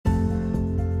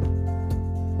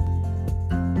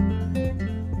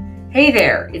Hey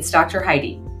there, it's Dr.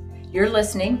 Heidi. You're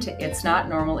listening to It's Not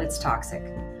Normal, It's Toxic,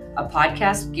 a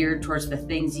podcast geared towards the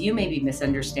things you may be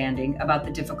misunderstanding about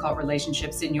the difficult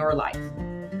relationships in your life.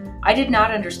 I did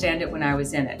not understand it when I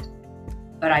was in it,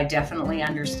 but I definitely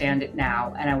understand it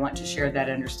now, and I want to share that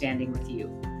understanding with you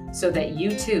so that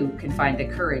you too can find the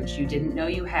courage you didn't know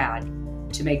you had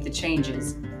to make the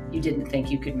changes you didn't think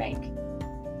you could make.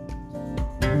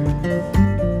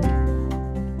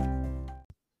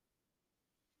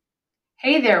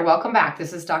 Hey there, welcome back.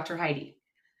 This is Dr. Heidi.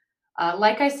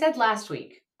 Like I said last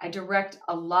week, I direct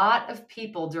a lot of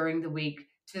people during the week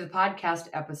to the podcast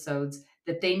episodes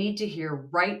that they need to hear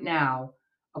right now,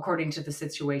 according to the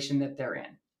situation that they're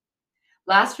in.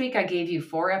 Last week, I gave you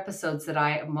 4 episodes that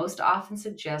I most often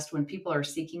suggest when people are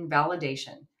seeking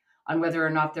validation on whether or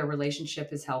not their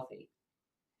relationship is healthy.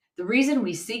 The reason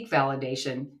we seek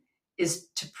validation is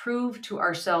to prove to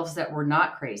ourselves that we're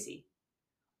not crazy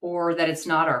or that it's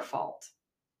not our fault.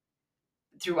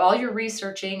 Through all your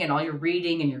researching and all your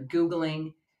reading and your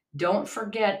Googling, don't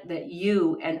forget that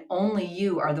you and only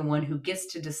you are the one who gets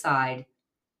to decide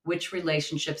which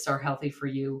relationships are healthy for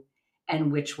you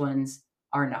and which ones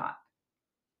are not.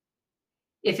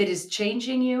 If it is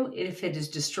changing you, if it is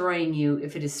destroying you,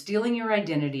 if it is stealing your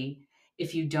identity,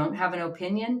 if you don't have an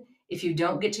opinion, if you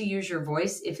don't get to use your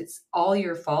voice, if it's all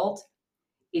your fault,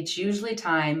 it's usually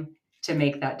time to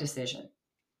make that decision.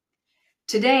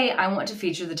 Today, I want to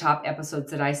feature the top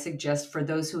episodes that I suggest for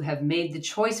those who have made the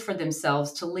choice for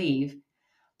themselves to leave,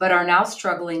 but are now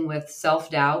struggling with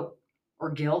self-doubt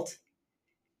or guilt.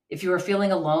 If you are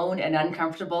feeling alone and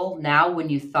uncomfortable now when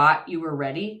you thought you were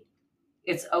ready,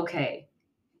 it's okay.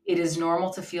 It is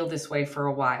normal to feel this way for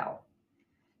a while.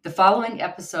 The following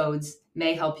episodes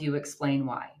may help you explain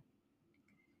why.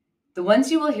 The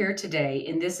ones you will hear today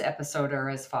in this episode are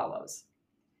as follows.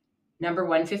 Number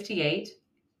 158,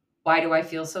 why do I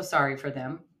feel so sorry for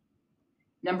them?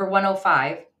 Number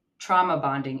 105, trauma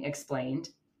bonding explained.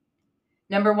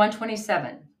 Number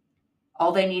 127,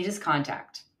 all they need is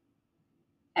contact.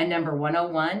 And number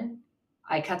 101,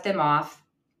 I cut them off,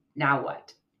 now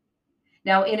what?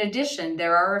 Now, in addition,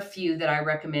 there are a few that I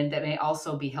recommend that may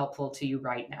also be helpful to you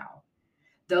right now.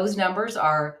 Those numbers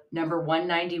are number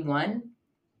 191,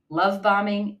 love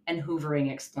bombing and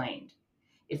hoovering explained.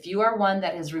 If you are one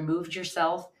that has removed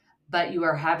yourself, but you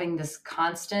are having this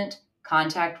constant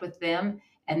contact with them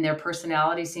and their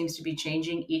personality seems to be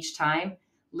changing each time,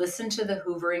 listen to the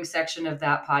hoovering section of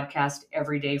that podcast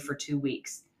every day for 2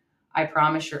 weeks. I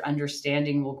promise your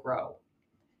understanding will grow.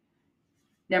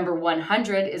 Number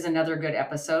 100 is another good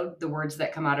episode, the words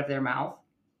that come out of their mouth.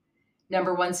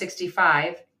 Number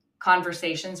 165,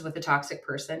 conversations with a toxic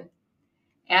person.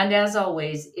 And as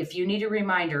always, if you need a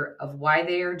reminder of why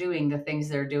they are doing the things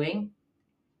they're doing,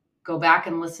 go back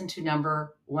and listen to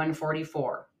number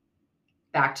 144,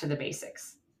 Back to the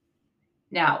Basics.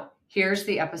 Now, here's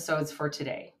the episodes for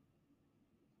today.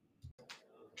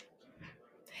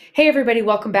 Hey, everybody,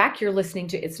 welcome back. You're listening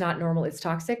to It's Not Normal, It's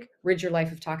Toxic, Rid Your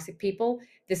Life of Toxic People.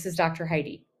 This is Dr.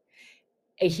 Heidi.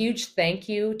 A huge thank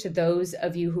you to those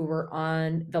of you who were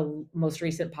on the most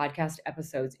recent podcast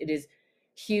episodes. It is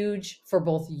huge for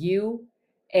both you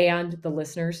and the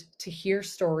listeners to hear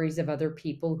stories of other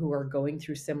people who are going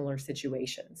through similar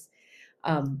situations.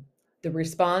 The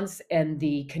response and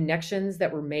the connections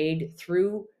that were made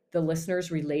through the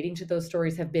listeners relating to those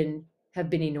stories have been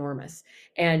enormous.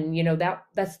 And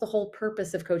that's the whole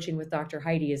purpose of coaching with Dr.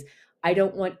 Heidi is I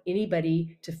don't want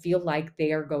anybody to feel like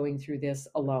they are going through this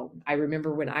alone. I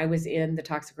remember when I was in the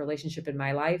toxic relationship in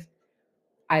my life,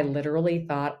 I literally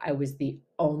thought I was the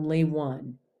only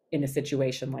one in a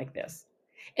situation like this.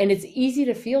 And it's easy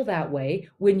to feel that way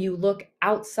when you look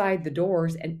outside the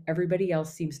doors and everybody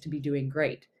else seems to be doing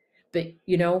great. But,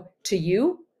 to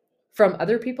you, from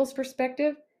other people's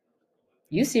perspective,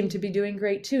 you seem to be doing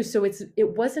great too. So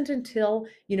it wasn't until,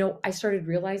 I started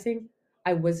realizing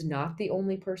I was not the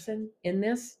only person in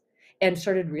this and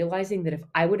started realizing that if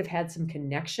I would have had some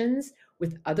connections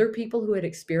with other people who had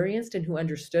experienced and who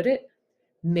understood it,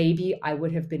 maybe I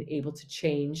would have been able to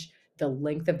change the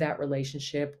length of that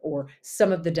relationship or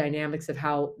some of the dynamics of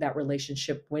how that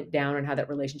relationship went down and how that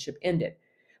relationship ended.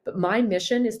 But my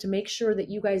mission is to make sure that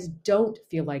you guys don't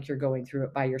feel like you're going through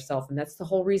it by yourself. And that's the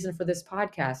whole reason for this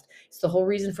podcast. It's the whole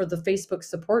reason for the Facebook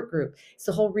support group. It's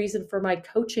the whole reason for my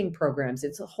coaching programs.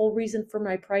 It's the whole reason for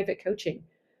my private coaching.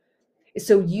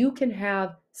 So you can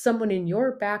have someone in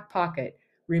your back pocket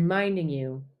reminding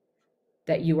you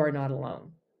that you are not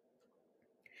alone.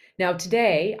 Now,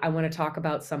 today, I want to talk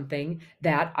about something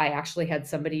that I actually had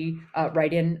somebody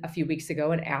write in a few weeks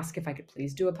ago and ask if I could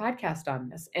please do a podcast on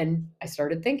this. And I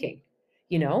started thinking,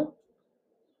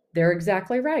 They're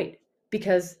exactly right.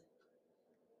 Because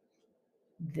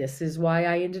this is why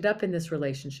I ended up in this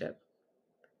relationship.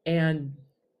 And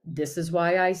this is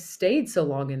why I stayed so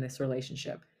long in this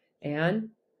relationship. And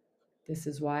this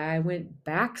is why I went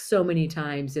back so many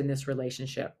times in this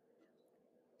relationship.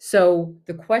 So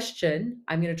the question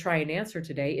I'm going to try and answer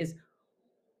today is,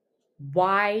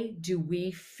 why do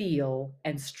we feel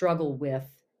and struggle with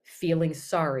feeling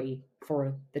sorry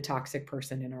for the toxic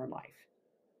person in our life?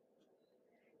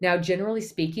 Now, generally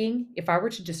speaking, if I were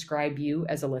to describe you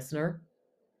as a listener,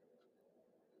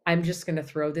 I'm just going to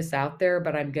throw this out there,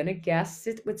 but I'm going to guess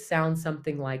it would sound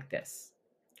something like this: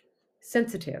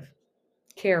 sensitive,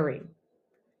 caring,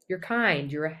 you're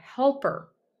kind, you're a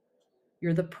helper,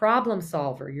 you're the problem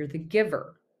solver, you're the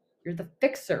giver, you're the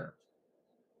fixer,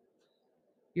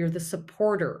 you're the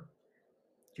supporter,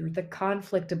 you're the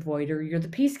conflict avoider, you're the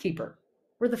peacekeeper,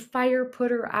 we're the fire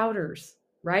putter outers,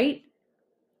 right?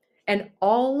 And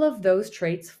all of those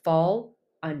traits fall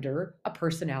under a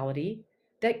personality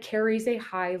that carries a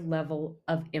high level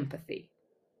of empathy.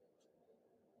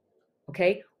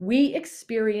 Okay? We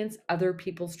experience other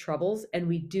people's troubles and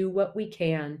we do what we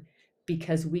can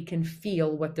because we can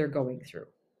feel what they're going through.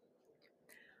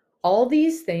 All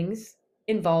these things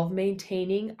involve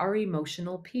maintaining our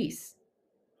emotional peace,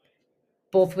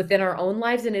 both within our own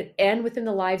lives and within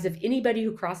the lives of anybody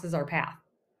who crosses our path.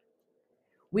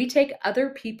 We take other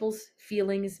people's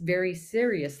feelings very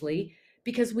seriously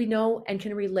because we know and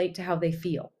can relate to how they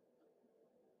feel.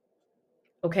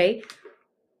 Okay?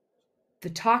 The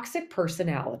toxic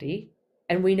personality,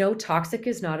 and we know toxic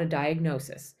is not a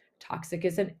diagnosis. Toxic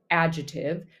is an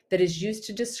adjective that is used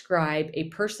to describe a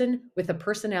person with a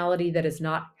personality that is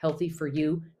not healthy for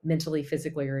you mentally,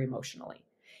 physically, or emotionally.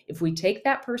 If we take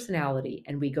that personality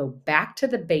and we go back to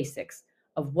the basics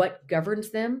of what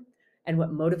governs them and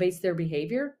what motivates their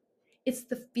behavior, it's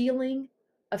the feeling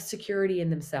of security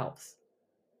in themselves.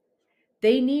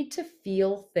 They need to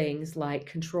feel things like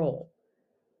control,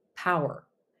 power,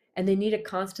 and they need a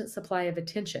constant supply of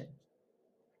attention.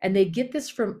 And they get this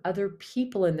from other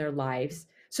people in their lives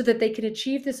so that they can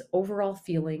achieve this overall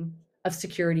feeling of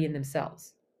security in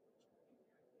themselves.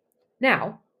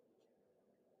 Now,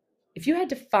 if you had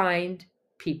to find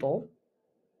people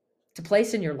to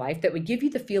place in your life that would give you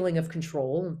the feeling of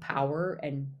control and power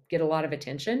and get a lot of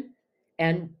attention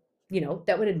and,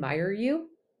 that would admire you,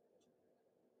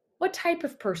 what type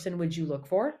of person would you look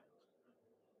for?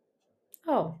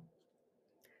 Oh,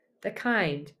 the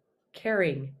kind,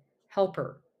 caring,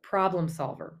 helper, problem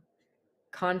solver,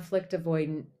 conflict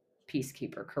avoidant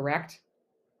peacekeeper, correct?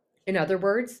 In other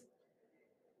words,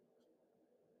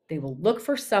 they will look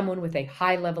for someone with a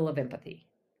high level of empathy.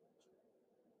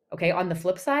 Okay, on the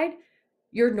flip side,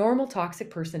 your normal toxic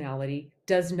personality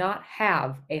does not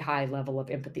have a high level of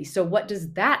empathy. So, what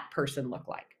does that person look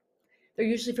like? They're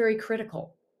usually very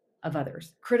critical of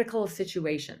others, critical of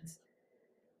situations.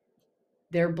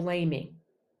 They're blaming.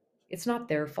 It's not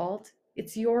their fault,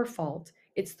 it's your fault.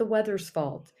 It's the weather's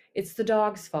fault. It's the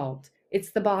dog's fault.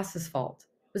 It's the boss's fault.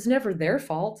 It was never their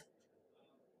fault.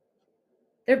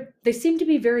 They seem to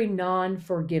be very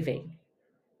non-forgiving.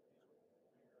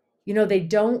 They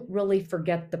don't really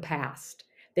forget the past.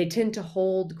 They tend to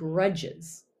hold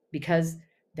grudges because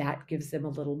that gives them a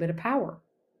little bit of power.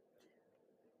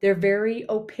 They're very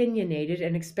opinionated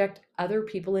and expect other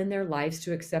people in their lives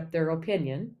to accept their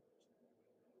opinion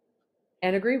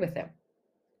and agree with them.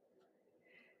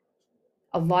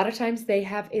 A lot of times they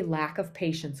have a lack of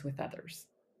patience with others.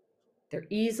 They're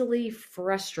easily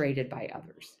frustrated by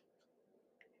others.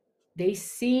 They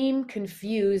seem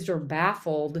confused or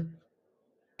baffled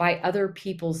by other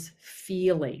people's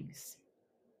feelings.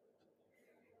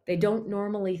 They don't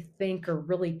normally think or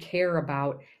really care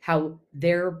about how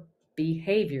their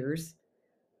behaviors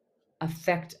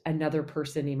affect another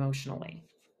person emotionally.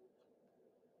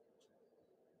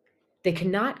 They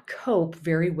cannot cope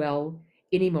very well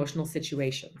in emotional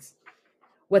situations.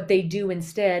 What they do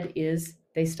instead is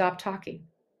they stop talking,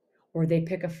 or they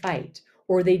pick a fight,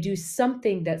 or they do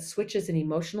something that switches an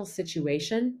emotional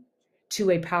situation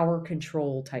to a power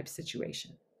control type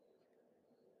situation.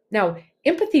 Now,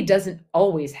 empathy doesn't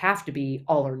always have to be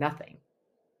all or nothing.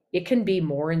 It can be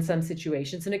more in some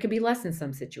situations and it can be less in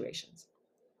some situations.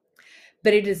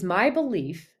 But it is my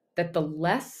belief that the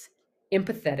less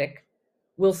empathetic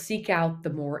will seek out the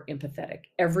more empathetic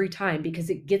every time because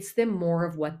it gets them more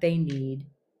of what they need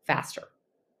faster.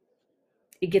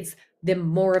 It gets them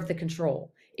more of the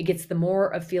control. It gets them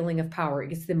more of feeling of power. It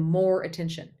gets them more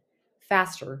attention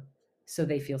faster so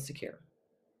they feel secure.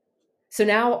 So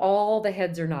now all the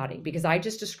heads are nodding because I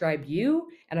just described you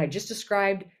and I just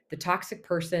described the toxic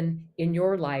person in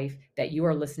your life that you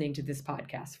are listening to this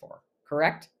podcast for,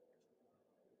 correct?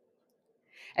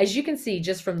 As you can see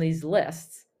just from these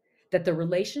lists, that the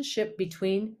relationship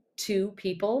between two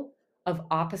people of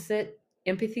opposite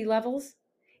empathy levels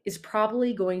is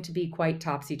probably going to be quite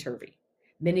topsy-turvy.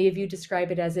 Many of you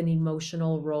describe it as an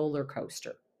emotional roller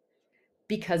coaster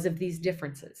because of these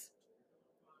differences.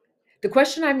 The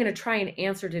question I'm going to try and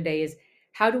answer today is,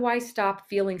 how do I stop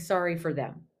feeling sorry for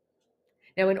them?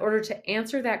 Now, in order to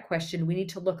answer that question, we need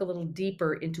to look a little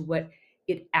deeper into what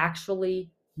it actually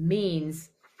means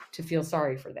to feel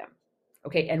sorry for them.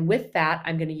 Okay, and with that,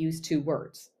 I'm going to use two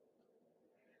words.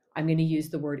 I'm going to use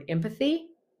the word empathy,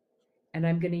 and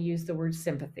I'm going to use the word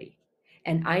sympathy.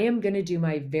 And I am going to do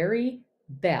my very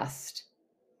best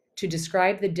to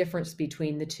describe the difference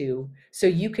between the two so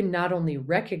you can not only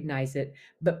recognize it,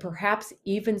 but perhaps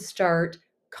even start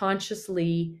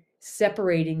consciously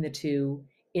separating the two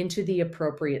into the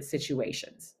appropriate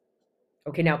situations.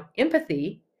 Okay, now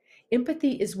empathy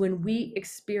is when we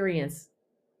experience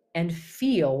and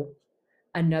feel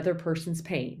another person's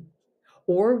pain,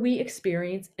 or we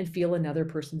experience and feel another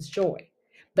person's joy.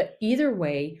 But either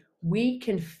way, we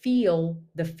can feel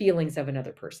the feelings of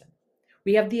another person.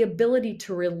 We have the ability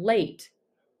to relate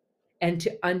and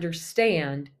to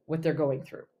understand what they're going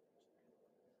through.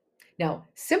 Now,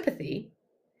 sympathy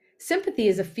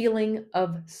is a feeling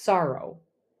of sorrow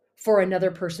for another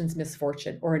person's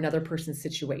misfortune or another person's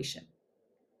situation.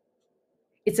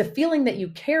 It's a feeling that you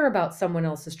care about someone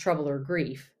else's trouble or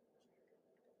grief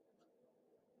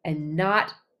and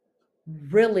not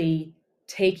really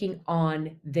taking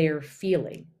on their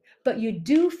feeling. But you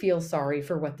do feel sorry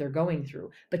for what they're going through,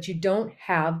 but you don't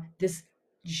have this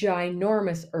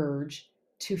ginormous urge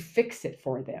to fix it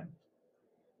for them.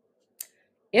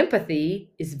 Empathy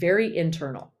is very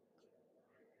internal.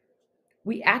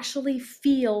 We actually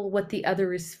feel what the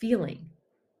other is feeling.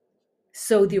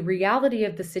 So the reality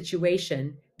of the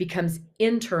situation becomes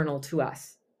internal to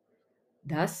us,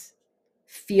 thus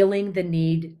feeling the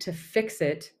need to fix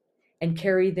it and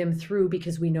carry them through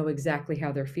because we know exactly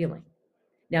how they're feeling.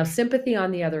 Now, sympathy,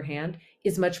 on the other hand,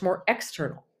 is much more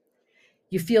external.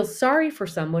 You feel sorry for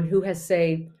someone who has,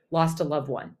 say, lost a loved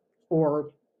one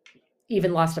or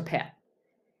even lost a pet.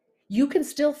 You can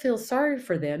still feel sorry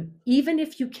for them, even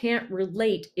if you can't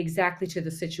relate exactly to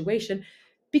the situation,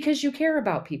 because you care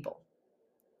about people.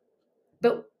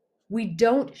 But we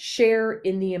don't share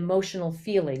in the emotional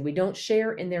feeling. We don't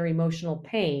share in their emotional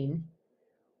pain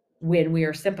when we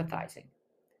are sympathizing.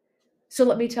 So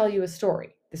let me tell you a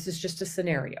story. This is just a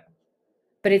scenario,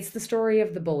 but it's the story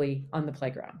of the bully on the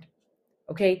playground.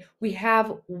 Okay, we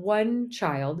have one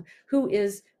child who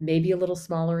is maybe a little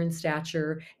smaller in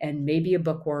stature and maybe a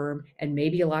bookworm and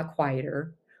maybe a lot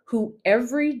quieter, who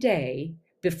every day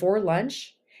before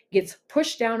lunch gets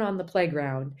pushed down on the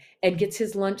playground and gets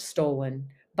his lunch stolen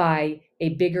by a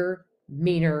bigger,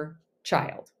 meaner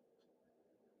child.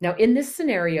 Now, in this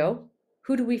scenario,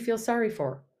 who do we feel sorry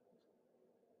for?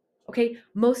 Okay,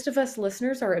 most of us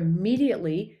listeners are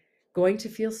immediately going to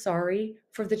feel sorry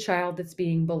for the child that's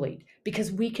being bullied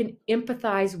because we can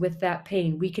empathize with that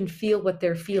pain. We can feel what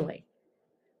they're feeling.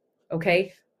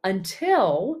 Okay,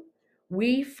 until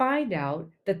we find out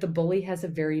that the bully has a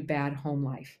very bad home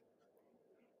life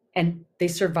and they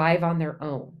survive on their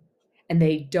own and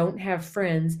they don't have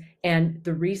friends. And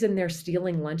the reason they're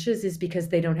stealing lunches is because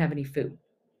they don't have any food.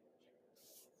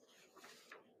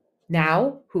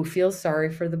 Now, who feels sorry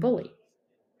for the bully?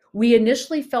 We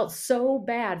initially felt so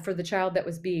bad for the child that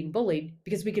was being bullied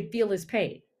because we could feel his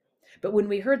pain. But when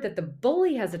we heard that the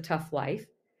bully has a tough life,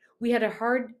 we had a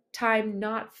hard time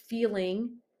not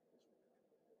feeling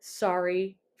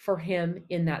sorry for him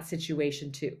in that situation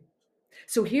too.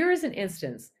 So here is an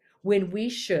instance when we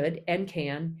should and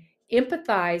can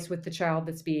empathize with the child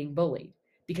that's being bullied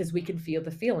because we can feel the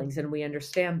feelings and we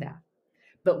understand that.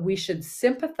 But we should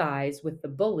sympathize with the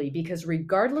bully because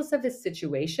regardless of his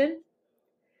situation,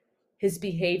 his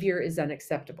behavior is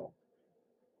unacceptable.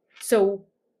 So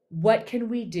what can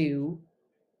we do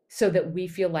so that we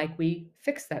feel like we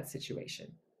fix that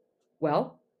situation?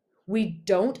 Well, we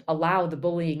don't allow the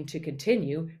bullying to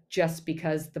continue just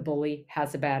because the bully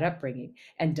has a bad upbringing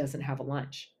and doesn't have a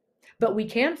lunch. But we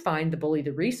can find the bully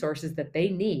the resources that they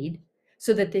need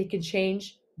so that they can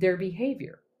change their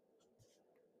behavior.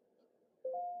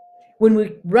 When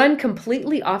we run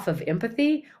completely off of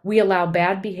empathy, we allow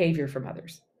bad behavior from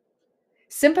others.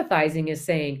 Sympathizing is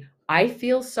saying, I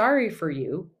feel sorry for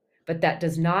you, but that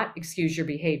does not excuse your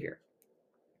behavior.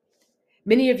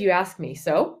 Many of you ask me,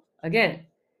 so again,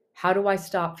 how do I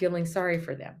stop feeling sorry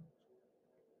for them?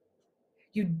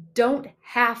 You don't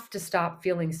have to stop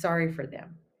feeling sorry for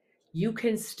them. You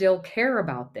can still care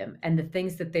about them and the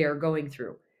things that they are going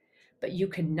through, but you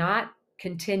cannot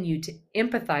continue to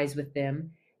empathize with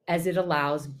them as it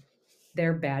allows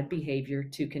their bad behavior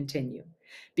to continue.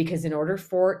 Because in order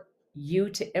for you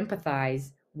to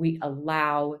empathize, we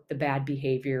allow the bad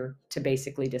behavior to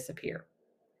basically disappear.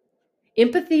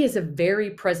 Empathy is a very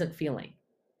present feeling.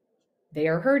 They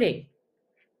are hurting.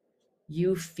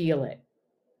 You feel it.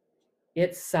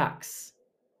 It sucks.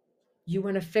 You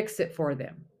want to fix it for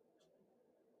them.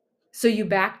 So you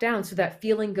back down so that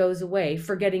feeling goes away,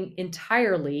 forgetting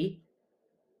entirely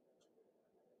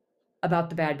about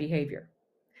the bad behavior.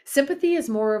 Sympathy is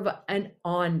more of an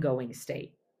ongoing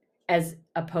state as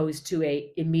opposed to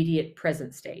a immediate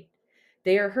present state.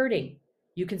 They are hurting.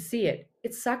 You can see it.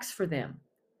 It sucks for them.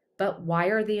 But why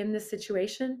are they in this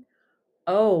situation?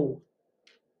 Oh,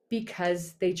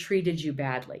 because they treated you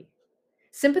badly.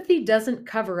 Sympathy doesn't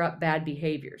cover up bad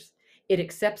behaviors. It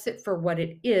accepts it for what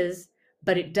it is,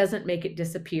 but it doesn't make it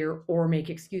disappear or make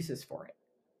excuses for it.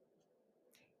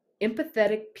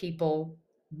 Empathetic people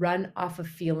run off of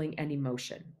feeling and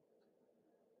emotion.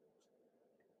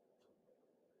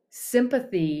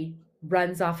 Sympathy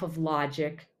runs off of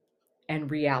logic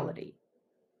and reality.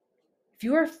 If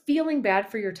you are feeling bad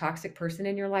for your toxic person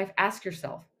in your life, ask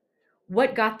yourself,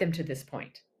 what got them to this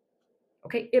point?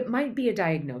 Okay, it might be a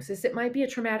diagnosis, it might be a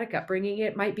traumatic upbringing,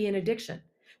 it might be an addiction,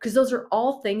 because those are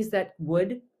all things that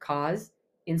would cause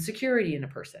insecurity in a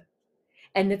person.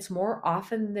 And it's more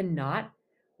often than not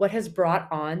what has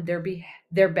brought on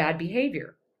their bad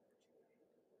behavior.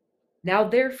 Now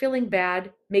they're feeling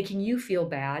bad, making you feel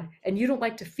bad, and you don't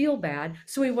like to feel bad.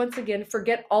 So we once again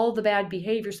forget all the bad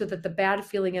behavior so that the bad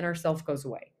feeling in ourselves goes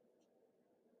away.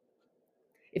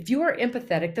 If you are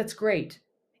empathetic, that's great.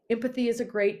 Empathy is a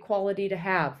great quality to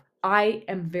have. I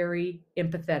am very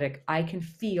empathetic. I can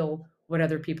feel what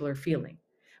other people are feeling.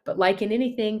 But like in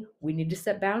anything, we need to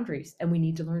set boundaries and we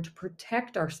need to learn to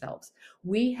protect ourselves.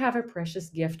 We have a precious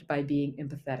gift by being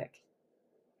empathetic.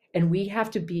 And we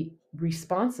have to be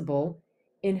responsible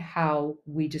in how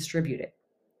we distribute it.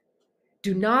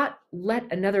 Do not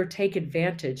let another take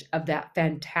advantage of that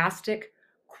fantastic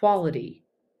quality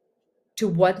to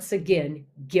once again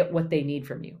get what they need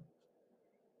from you.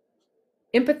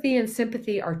 Empathy and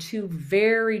sympathy are two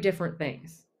very different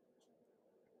things.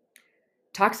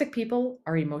 Toxic people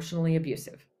are emotionally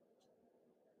abusive,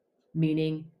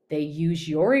 meaning they use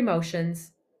your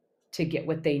emotions to get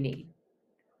what they need.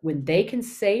 When they can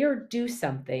say or do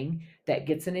something that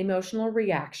gets an emotional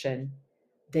reaction,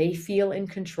 they feel in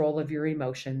control of your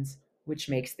emotions, which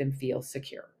makes them feel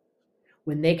secure.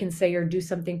 When they can say or do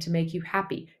something to make you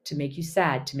happy, to make you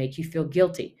sad, to make you feel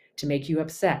guilty, to make you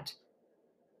upset,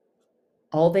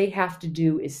 all they have to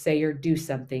do is say or do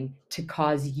something to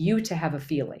cause you to have a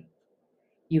feeling.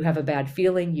 You have a bad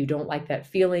feeling, you don't like that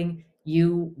feeling,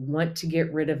 you want to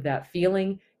get rid of that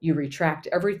feeling, you retract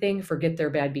everything, forget their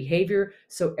bad behavior,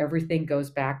 so everything goes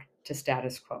back to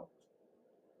status quo.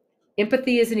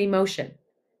 Empathy is an emotion.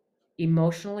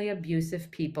 Emotionally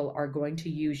abusive people are going to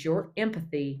use your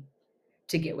empathy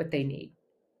to get what they need.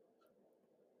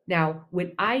 Now,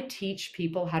 when I teach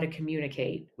people how to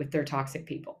communicate with their toxic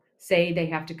people, say they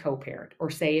have to co-parent, or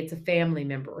say it's a family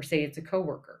member, or say it's a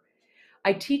coworker,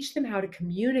 I teach them how to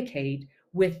communicate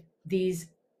with these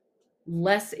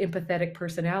less empathetic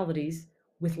personalities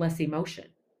with less emotion.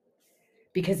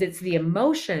 Because it's the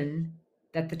emotion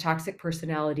that the toxic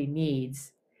personality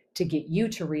needs to get you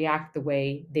to react the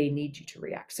way they need you to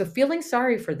react. So feeling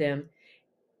sorry for them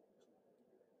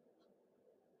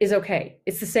is okay.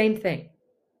 It's the same thing.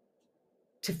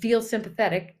 To feel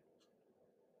sympathetic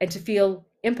and to feel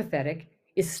empathetic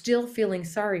is still feeling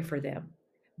sorry for them.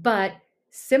 But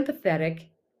sympathetic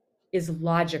is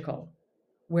logical,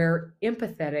 where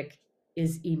empathetic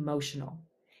is emotional.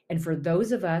 And for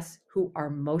those of us who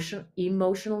are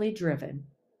emotionally driven,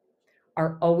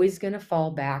 are always going to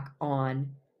fall back on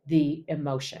the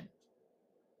emotion.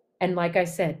 And like I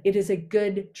said, it is a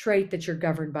good trait that you're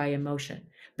governed by emotion,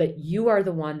 but you are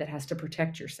the one that has to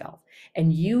protect yourself.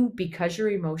 And you, because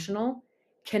you're emotional,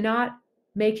 cannot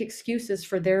make excuses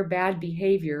for their bad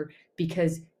behavior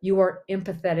because you are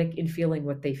empathetic in feeling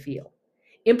what they feel.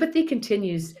 Empathy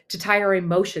continues to tie our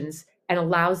emotions and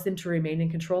allows them to remain in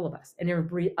control of us, and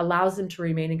it allows them to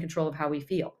remain in control of how we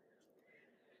feel.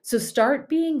 So start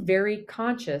being very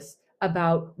conscious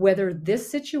about whether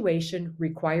this situation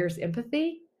requires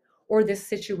empathy or this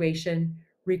situation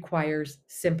requires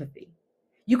sympathy.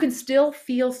 You can still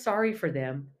feel sorry for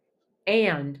them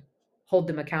and hold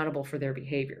them accountable for their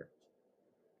behavior.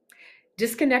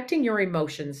 Disconnecting your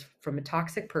emotions from a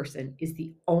toxic person is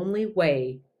the only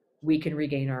way we can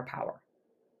regain our power.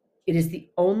 It is the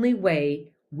only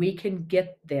way we can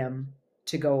get them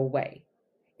to go away.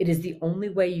 It is the only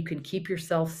way you can keep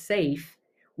yourself safe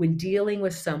when dealing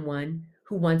with someone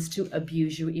who wants to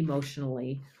abuse you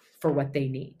emotionally for what they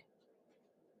need.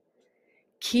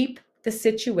 Keep the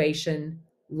situation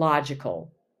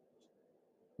logical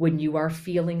when you are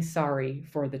feeling sorry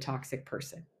for the toxic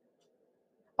person.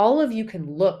 All of you can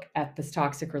look at this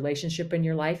toxic relationship in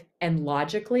your life and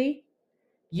logically,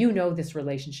 you know this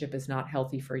relationship is not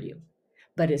healthy for you.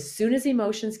 But as soon as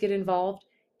emotions get involved,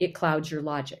 it clouds your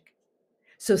logic.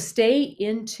 So stay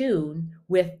in tune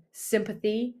with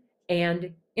sympathy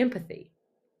and empathy.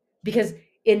 Because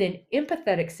in an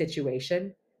empathetic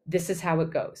situation, this is how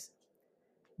it goes.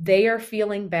 They are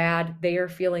feeling bad. They are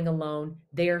feeling alone.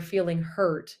 They are feeling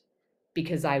hurt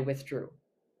because I withdrew.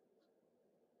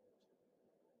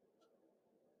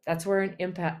 That's where an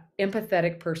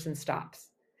empathetic person stops.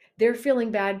 They're feeling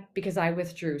bad because I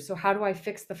withdrew. So how do I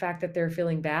fix the fact that they're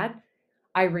feeling bad?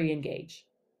 I re-engage.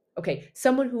 Okay,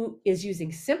 someone who is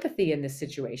using sympathy in this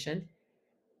situation,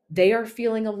 they are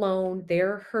feeling alone,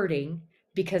 they're hurting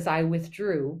because I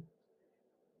withdrew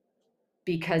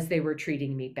because they were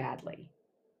treating me badly.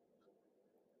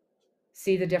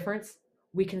 See the difference?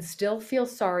 We can still feel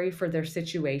sorry for their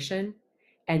situation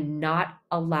and not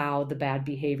allow the bad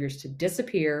behaviors to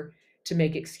disappear, to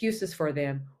make excuses for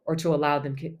them, or to allow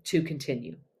them to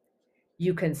continue.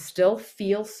 You can still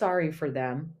feel sorry for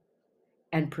them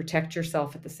and protect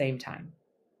yourself at the same time.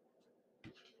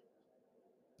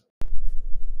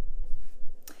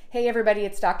 Hey everybody,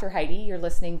 it's Dr. Heidi. You're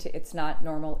listening to It's Not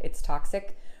Normal, It's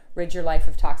Toxic. Rid your life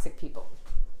of toxic people.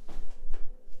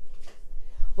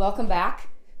 Welcome back.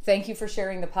 Thank you for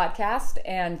sharing the podcast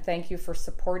and thank you for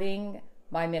supporting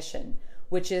my mission,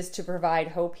 which is to provide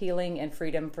hope, healing, and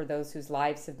freedom for those whose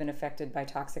lives have been affected by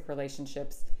toxic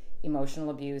relationships, emotional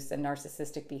abuse, and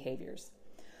narcissistic behaviors.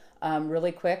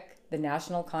 Really quick, the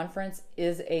national conference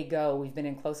is a go. We've been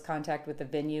in close contact with the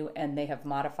venue and they have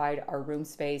modified our room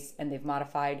space and they've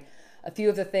modified a few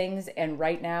of the things. And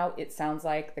right now it sounds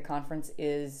like the conference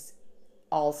is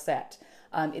all set.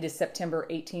 It is September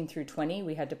 18 through 20.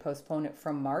 We had to postpone it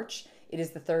from March. It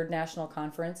is the third national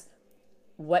conference.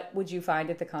 What would you find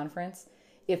at the conference?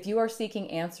 If you are seeking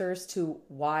answers to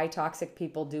why toxic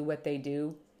people do what they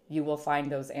do, you will find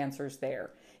those answers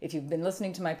there. If you've been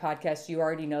listening to my podcast, you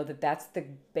already know that that's the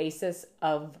basis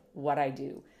of what I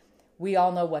do. We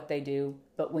all know what they do,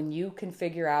 but when you can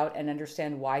figure out and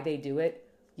understand why they do it,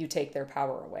 you take their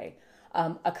power away.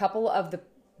 A couple of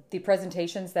the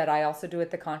presentations that I also do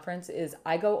at the conference is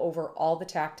I go over all the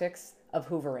tactics of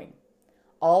hoovering,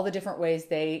 all the different ways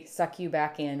they suck you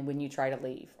back in when you try to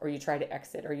leave or you try to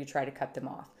exit or you try to cut them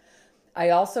off.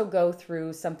 I also go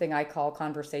through something I call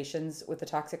conversations with a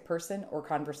toxic person or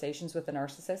conversations with a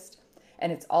narcissist.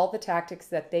 And it's all the tactics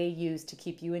that they use to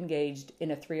keep you engaged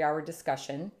in a 3-hour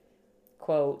discussion,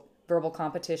 quote, verbal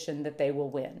competition that they will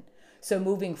win. So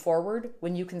moving forward,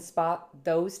 when you can spot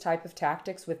those type of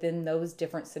tactics within those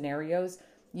different scenarios,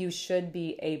 you should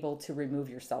be able to remove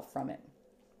yourself from it.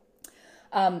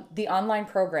 The online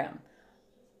program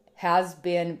has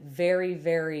been very,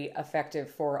 very effective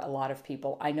for a lot of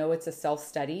people. I know it's a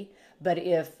self-study, but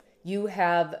if you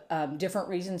have different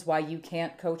reasons why you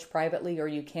can't coach privately or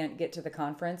you can't get to the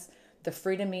conference, the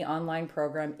Freedom Me online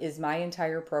program is my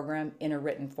entire program in a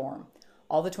written form.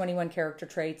 All the 21 character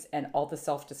traits and all the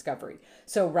self-discovery.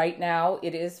 So right now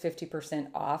it is 50%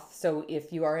 off. So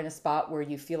if you are in a spot where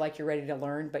you feel like you're ready to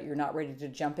learn, but you're not ready to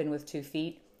jump in with 2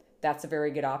 feet, that's a very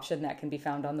good option that can be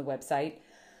found on the website.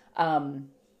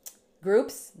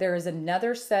 Groups, there is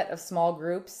another set of small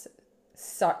groups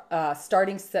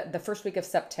starting the first week of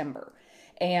September.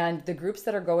 And the groups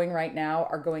that are going right now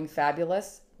are going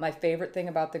fabulous. My favorite thing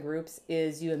about the groups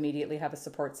is you immediately have a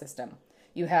support system.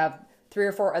 You have 3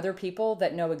 or 4 other people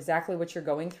that know exactly what you're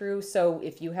going through. So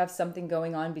if you have something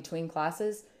going on between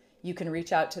classes, you can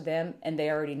reach out to them and they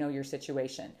already know your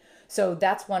situation. So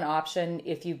that's one option.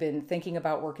 If you've been thinking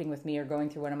about working with me or going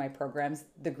through one of my programs,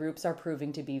 the groups are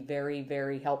proving to be very,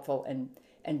 very helpful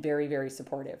and very, very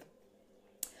supportive.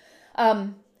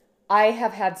 I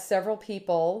have had several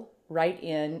people write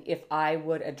in if I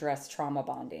would address trauma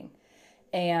bonding.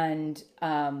 And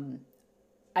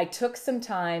I took some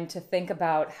time to think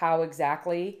about how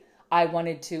exactly I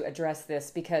wanted to address this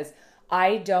because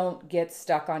I don't get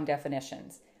stuck on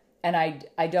definitions. And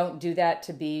I don't do that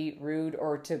to be rude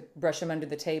or to brush them under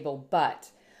the table. But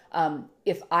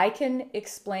if I can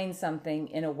explain something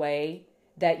in a way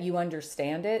that you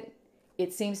understand it,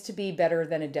 it seems to be better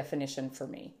than a definition for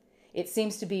me. It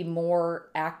seems to be more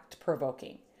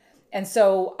act-provoking. And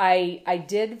so I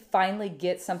did finally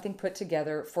get something put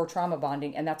together for trauma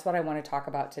bonding, and that's what I want to talk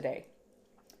about today.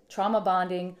 Trauma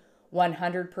bonding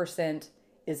 100%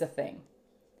 is a thing.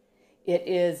 It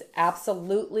is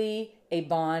absolutely a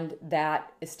bond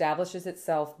that establishes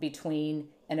itself between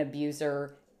an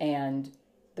abuser and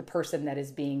the person that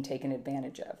is being taken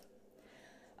advantage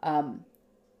of.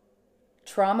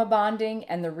 Trauma bonding,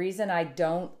 and the reason I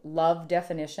don't love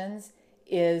definitions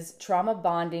is trauma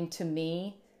bonding to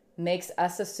me makes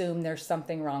us assume there's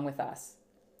something wrong with us.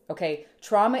 Okay,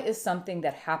 trauma is something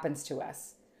that happens to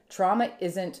us. Trauma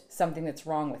isn't something that's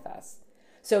wrong with us.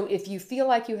 So if you feel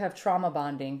like you have trauma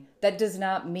bonding, that does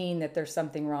not mean that there's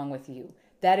something wrong with you.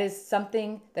 That is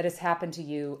something that has happened to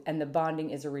you, and the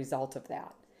bonding is a result of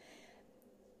that.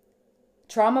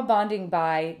 Trauma bonding,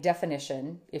 by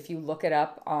definition, if you look it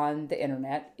up on the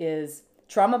internet, is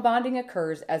trauma bonding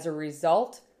occurs as a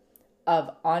result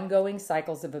of ongoing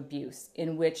cycles of abuse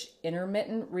in which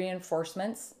intermittent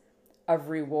reinforcements of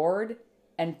reward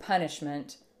and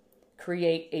punishment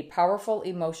create a powerful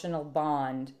emotional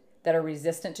bond that are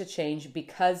resistant to change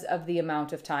because of the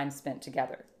amount of time spent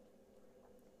together.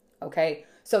 Okay,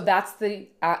 so that's the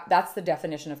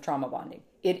definition of trauma bonding.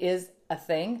 It is a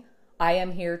thing. I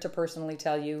am here to personally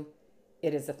tell you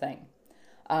it is a thing.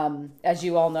 As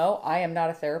you all know, I am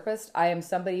not a therapist. I am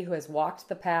somebody who has walked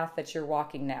the path that you're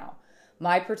walking now.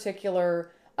 My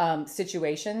particular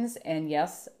situations, and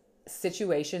yes,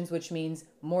 situations, which means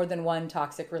more than one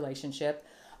toxic relationship,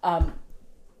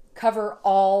 cover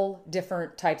all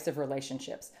different types of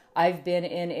relationships. I've been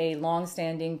in a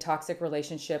long-standing toxic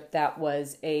relationship that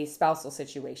was a spousal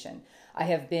situation. I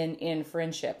have been in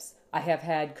friendships. I have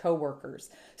had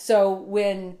coworkers. So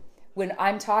when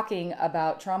I'm talking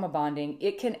about trauma bonding,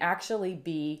 it can actually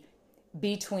be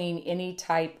between any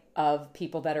type of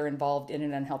people that are involved in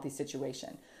an unhealthy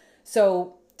situation.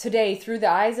 So today, through the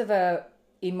eyes of a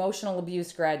emotional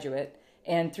abuse graduate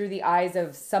and through the eyes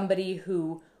of somebody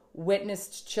who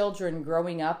witnessed children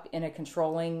growing up in a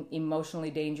controlling,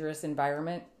 emotionally dangerous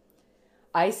environment,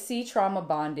 I see trauma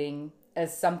bonding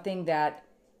as something that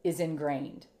is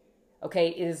ingrained. Okay,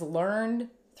 it is learned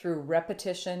through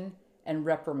repetition and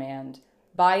reprimand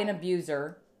by an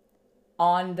abuser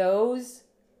on those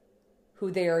who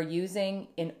they are using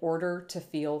in order to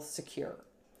feel secure.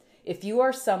 If you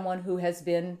are someone who has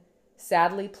been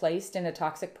sadly placed in a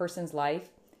toxic person's life,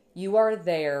 you are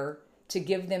there to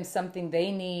give them something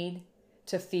they need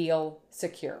to feel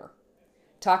secure.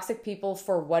 Toxic people,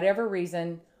 for whatever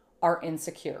reason, are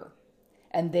insecure,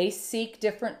 and they seek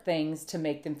different things to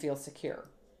make them feel secure.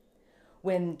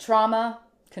 When trauma,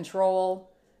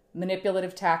 control,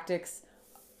 manipulative tactics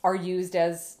are used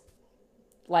as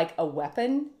like a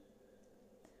weapon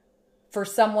for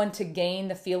someone to gain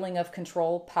the feeling of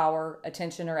control, power,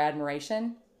 attention, or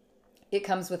admiration, it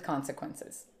comes with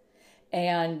consequences.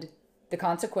 And the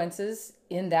consequences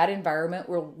in that environment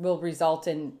will result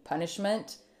in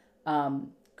punishment,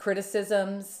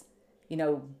 criticisms,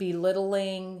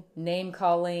 belittling, name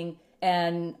calling,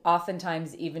 and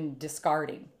oftentimes even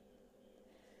discarding.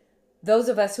 Those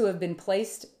of us who have been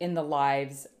placed in the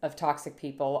lives of toxic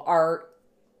people are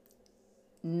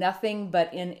nothing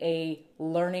but in a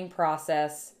learning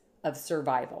process of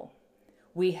survival.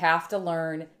 We have to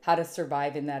learn how to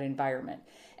survive in that environment.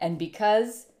 And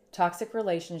because toxic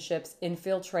relationships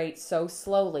infiltrate so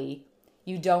slowly,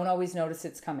 you don't always notice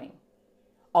it's coming.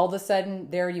 All of a sudden,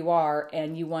 there you are,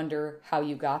 and you wonder how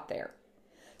you got there.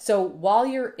 So while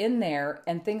you're in there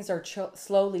and things are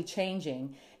slowly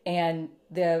changing, and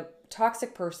the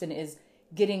toxic person is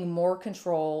getting more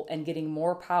control and getting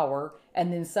more power,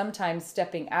 and then sometimes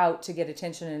stepping out to get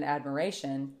attention and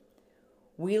admiration,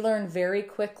 we learn very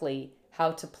quickly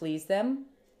how to please them,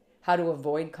 how to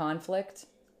avoid conflict,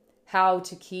 how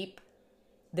to keep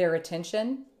their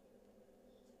attention,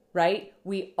 right?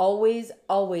 We always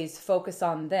focus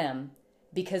on them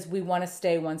because we want to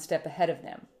stay one step ahead of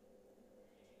them.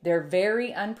 They're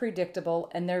very unpredictable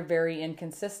and they're very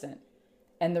inconsistent.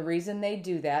 And the reason they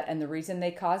do that, and the reason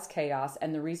they cause chaos,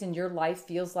 and the reason your life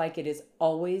feels like it is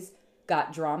always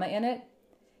got drama in it,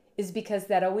 is because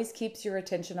that always keeps your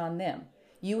attention on them.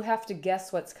 You have to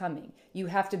guess what's coming. You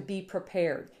have to be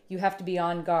prepared. You have to be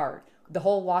on guard. The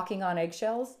whole walking on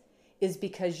eggshells is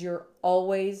because you're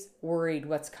always worried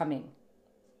what's coming.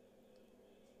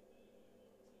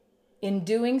 In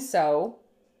doing so,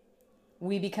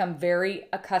 we become very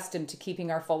accustomed to keeping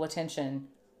our full attention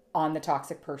on the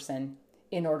toxic person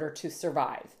in order to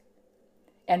survive.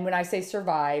 And when I say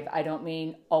survive, I don't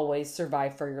mean always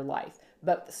survive for your life,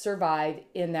 but survive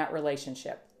in that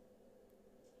relationship.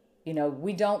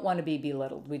 We don't want to be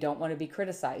belittled. We don't want to be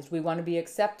criticized. We want to be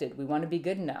accepted. We want to be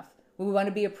good enough. We want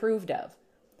to be approved of.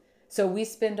 So we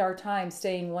spend our time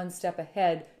staying one step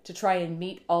ahead to try and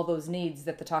meet all those needs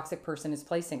that the toxic person is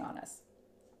placing on us.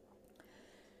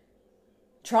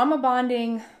 Trauma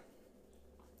bonding,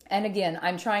 and again,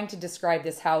 I'm trying to describe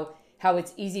this how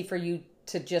it's easy for you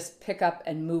to just pick up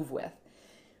and move with.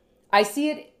 I see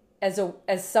it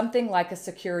as something like a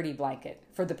security blanket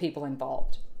for the people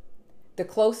involved. The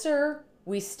closer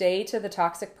we stay to the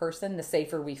toxic person, the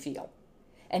safer we feel.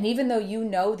 And even though you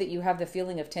know that you have the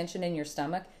feeling of tension in your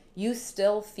stomach, you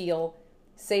still feel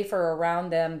safer around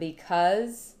them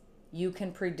because you can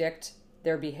predict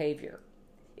their behavior.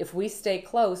 If we stay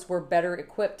close, we're better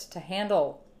equipped to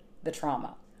handle the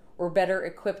trauma. We're better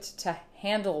equipped to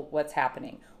handle what's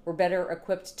happening. We're better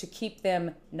equipped to keep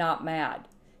them not mad,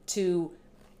 to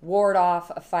ward off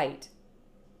a fight.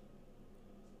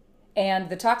 And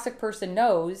the toxic person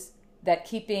knows that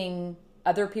keeping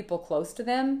other people close to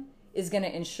them is going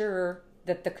to ensure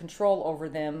that the control over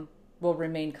them will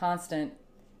remain constant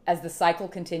as the cycle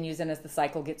continues and as the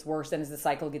cycle gets worse and as the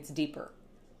cycle gets deeper.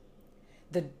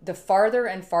 The farther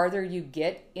and farther you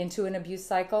get into an abuse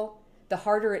cycle, the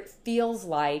harder it feels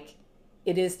like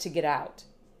it is to get out.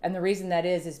 And the reason that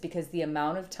is because the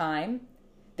amount of time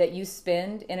that you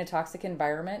spend in a toxic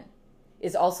environment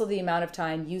is also the amount of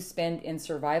time you spend in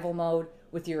survival mode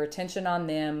with your attention on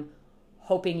them,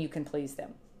 hoping you can please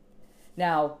them.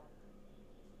 Now,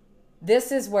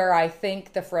 this is where I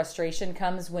think the frustration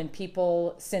comes when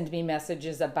people send me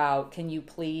messages about, can you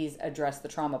please address the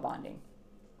trauma bonding?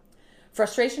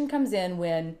 Frustration comes in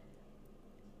when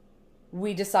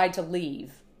we decide to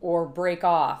leave or break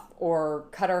off or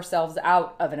cut ourselves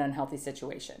out of an unhealthy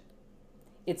situation.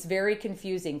 It's very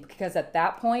confusing because at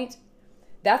that point,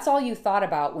 that's all you thought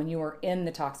about when you were in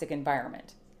the toxic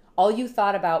environment. All you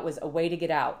thought about was a way to get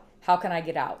out. How can I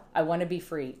get out? I want to be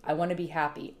free. I want to be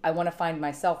happy. I want to find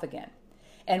myself again.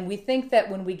 And we think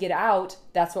that when we get out,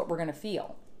 that's what we're going to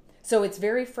feel. So it's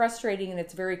very frustrating and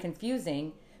it's very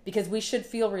confusing because we should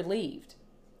feel relieved.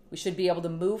 We should be able to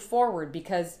move forward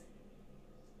because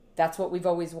that's what we've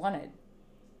always wanted.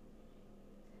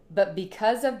 But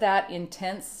because of that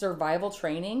intense survival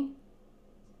training,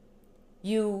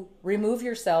 you remove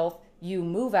yourself, you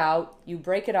move out, you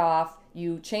break it off,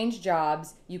 you change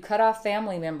jobs, you cut off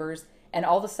family members, and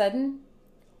all of a sudden,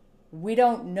 we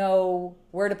don't know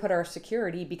where to put our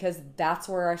security because that's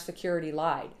where our security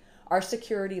lied. Our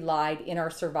security lied in our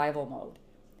survival mode.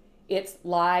 It's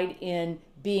lied in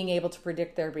being able to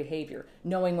predict their behavior,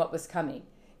 knowing what was coming,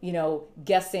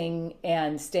 guessing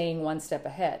and staying one step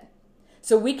ahead.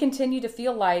 So we continue to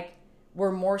feel like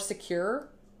we're more secure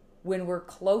when we're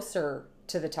closer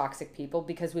to the toxic people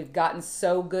because we've gotten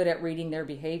so good at reading their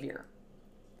behavior.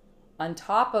 On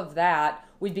top of that,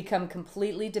 we've become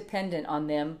completely dependent on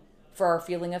them for our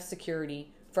feeling of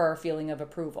security, for our feeling of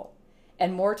approval.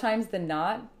 And more times than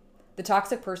not, the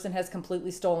toxic person has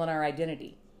completely stolen our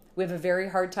identity. We have a very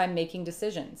hard time making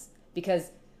decisions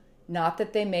because not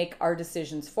that they make our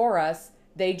decisions for us,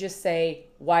 they just say,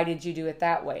 why did you do it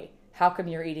that way? How come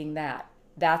you're eating that?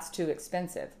 That's too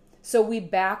expensive. So we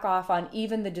back off on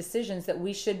even the decisions that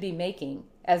we should be making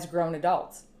as grown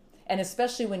adults. And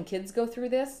especially when kids go through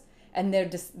this and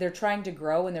they're trying to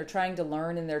grow and they're trying to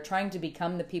learn and they're trying to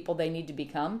become the people they need to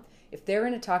become, if they're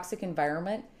in a toxic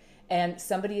environment and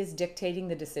somebody is dictating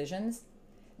the decisions,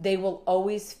 they will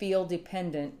always feel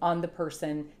dependent on the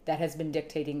person that has been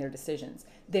dictating their decisions.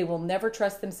 They will never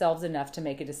trust themselves enough to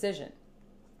make a decision.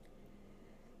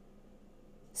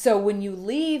 So when you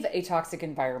leave a toxic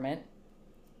environment,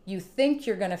 you think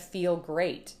you're going to feel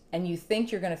great and you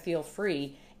think you're going to feel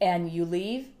free, and you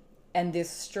leave and this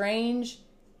strange,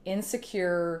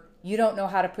 insecure, you don't know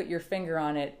how to put your finger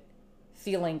on it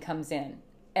feeling comes in.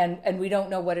 And we don't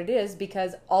know what it is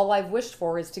because all I've wished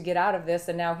for is to get out of this,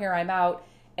 and now here I'm out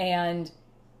and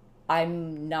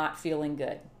I'm not feeling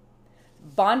good.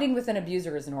 Bonding with an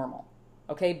abuser is normal.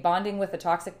 Okay? Bonding with a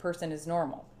toxic person is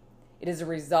normal. It is a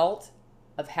result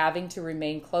of having to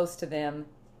remain close to them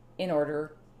in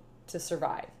order to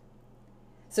survive.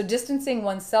 So distancing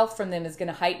oneself from them is going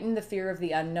to heighten the fear of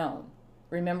the unknown.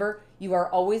 Remember, you are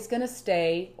always going to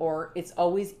stay, or it's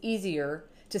always easier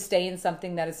to stay in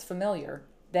something that is familiar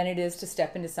than it is to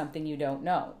step into something you don't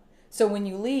know. So when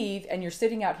you leave and you're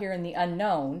sitting out here in the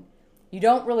unknown, you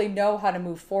don't really know how to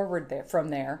move forward from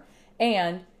there,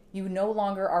 and you no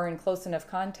longer are in close enough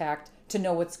contact to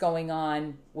know what's going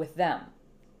on with them.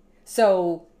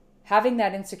 So having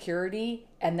that insecurity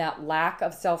and that lack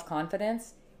of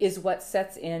self-confidence is what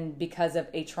sets in because of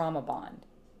a trauma bond.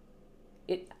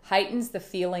 It heightens the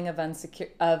feeling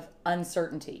of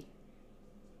uncertainty.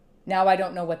 Now I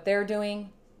don't know what they're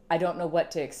doing, I don't know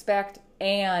what to expect,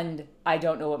 and I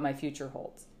don't know what my future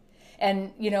holds.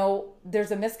 And,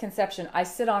 there's a misconception. I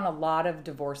sit on a lot of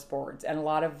divorce boards and a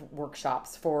lot of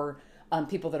workshops for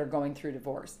people that are going through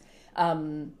divorce.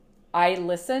 I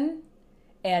listen,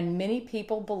 and many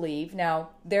people believe,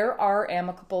 now, there are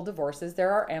amicable divorces,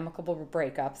 there are amicable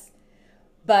breakups,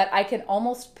 but I can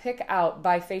almost pick out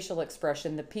by facial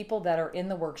expression the people that are in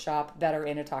the workshop that are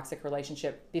in a toxic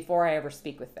relationship before I ever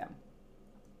speak with them.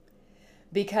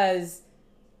 Because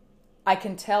I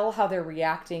can tell how they're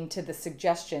reacting to the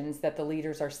suggestions that the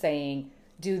leaders are saying,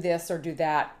 do this or do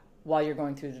that while you're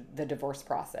going through the divorce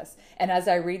process. And as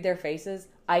I read their faces,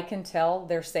 I can tell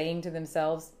they're saying to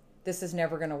themselves, this is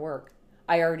never going to work.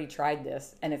 I already tried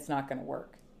this and it's not going to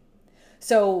work.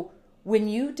 So when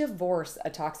you divorce a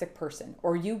toxic person,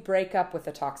 or you break up with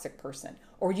a toxic person,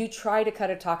 or you try to cut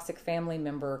a toxic family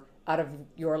member out of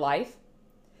your life,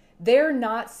 they're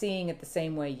not seeing it the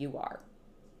same way you are.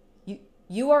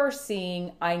 You are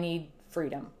seeing, I need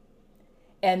freedom.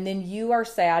 And then you are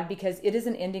sad because it is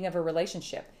an ending of a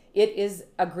relationship. It is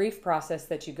a grief process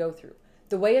that you go through.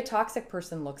 The way a toxic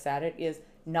person looks at it is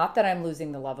not that I'm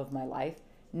losing the love of my life,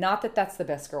 not that that's the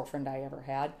best girlfriend I ever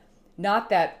had, not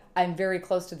that I'm very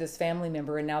close to this family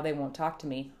member and now they won't talk to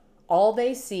me. All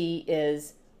they see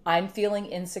is I'm feeling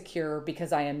insecure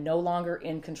because I am no longer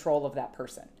in control of that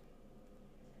person.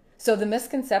 So the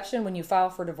misconception when you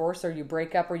file for divorce or you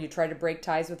break up or you try to break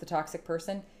ties with a toxic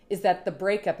person is that the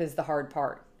breakup is the hard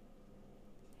part.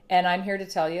 And I'm here to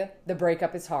tell you, the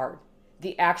breakup is hard.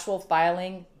 The actual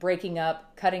filing, breaking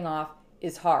up, cutting off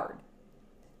is hard.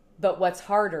 But what's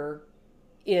harder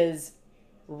is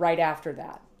right after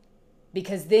that.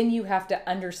 Because then you have to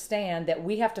understand that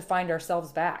we have to find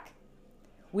ourselves back.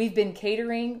 We've been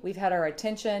catering, we've had our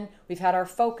attention, we've had our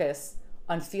focus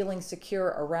on feeling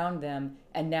secure around them,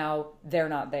 and now they're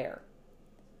not there.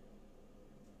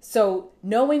 So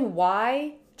knowing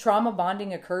why trauma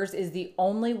bonding occurs is the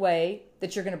only way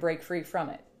that you're going to break free from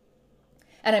it.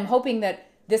 And I'm hoping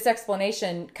that this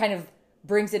explanation kind of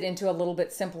brings it into a little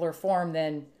bit simpler form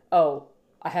than, oh,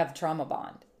 I have trauma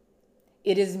bond.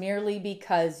 It is merely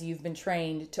because you've been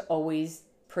trained to always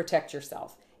protect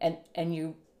yourself. And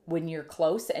you, when you're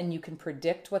close and you can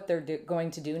predict what they're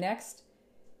going to do next,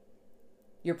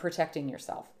 you're protecting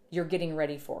yourself. You're getting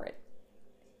ready for it.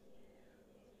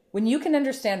 When you can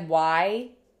understand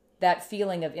why that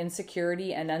feeling of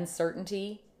insecurity and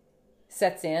uncertainty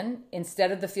sets in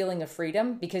instead of the feeling of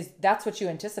freedom, because that's what you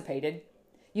anticipated.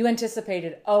 You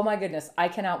anticipated, oh my goodness, I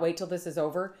cannot wait till this is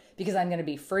over because I'm going to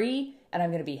be free and I'm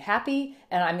going to be happy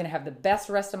and I'm going to have the best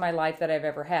rest of my life that I've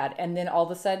ever had. And then all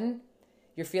of a sudden,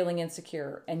 you're feeling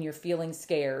insecure and you're feeling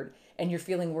scared and you're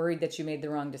feeling worried that you made the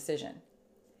wrong decision.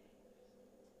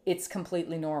 It's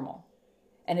completely normal.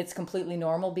 And it's completely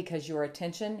normal because your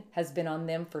attention has been on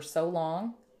them for so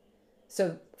long.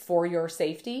 So for your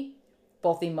safety,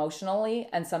 both emotionally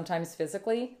and sometimes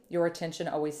physically, your attention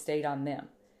always stayed on them.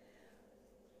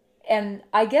 And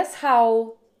I guess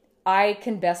how I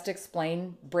can best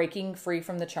explain breaking free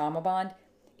from the trauma bond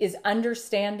is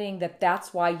understanding that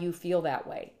that's why you feel that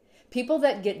way. People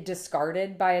that get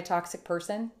discarded by a toxic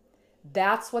person,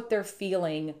 that's what they're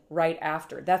feeling right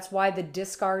after. That's why the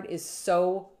discard is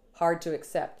so hard to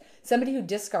accept. Somebody who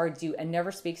discards you and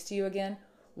never speaks to you again,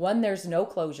 one, there's no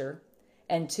closure.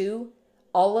 And two,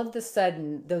 all of the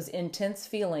sudden, those intense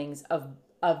feelings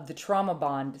of the trauma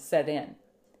bond set in.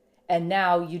 And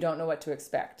now you don't know what to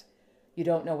expect. You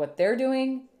don't know what they're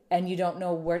doing, and you don't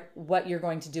know what you're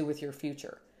going to do with your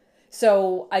future.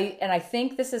 So I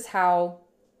think this is how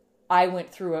I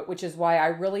went through it, which is why I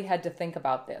really had to think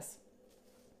about this.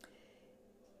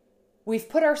 We've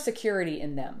put our security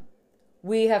in them.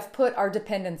 We have put our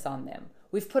dependence on them.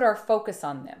 We've put our focus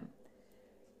on them.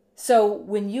 So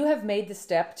when you have made the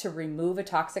step to remove a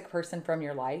toxic person from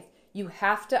your life, you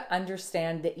have to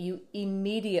understand that you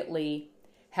immediately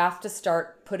have to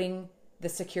start putting the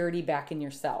security back in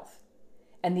yourself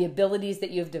and the abilities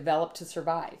that you've developed to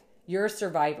survive. You're a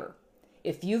survivor.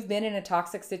 If you've been in a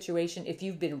toxic situation, if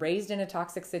you've been raised in a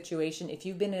toxic situation, if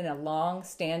you've been in a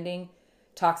long-standing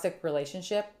toxic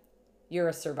relationship, you're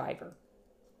a survivor.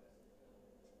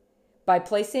 By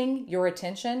placing your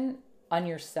attention on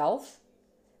yourself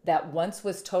that once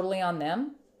was totally on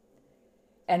them,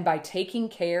 and by taking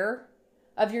care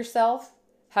of yourself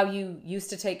how you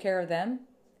used to take care of them,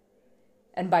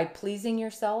 and by pleasing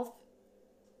yourself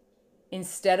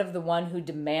instead of the one who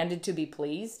demanded to be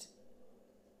pleased,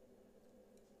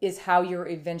 is how you're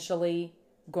eventually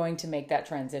going to make that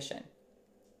transition.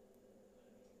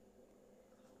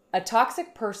 A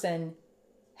toxic person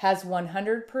has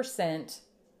 100%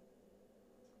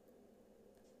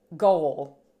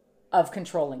 goal of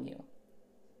controlling you.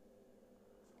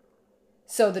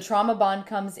 So the trauma bond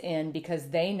comes in because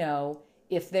they know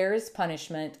if there is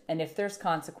punishment and if there's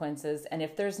consequences and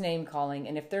if there's name calling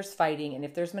and if there's fighting and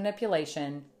if there's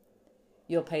manipulation,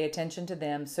 you'll pay attention to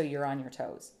them so you're on your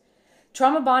toes.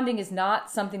 Trauma bonding is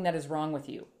not something that is wrong with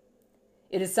you.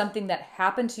 It is something that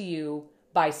happened to you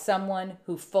by someone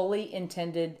who fully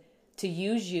intended to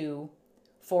use you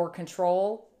for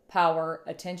control, power,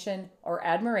 attention, or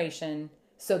admiration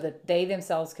so that they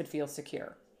themselves could feel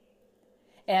secure.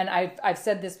 And I've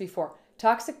said this before.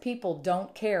 Toxic people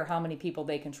don't care how many people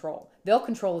they control. They'll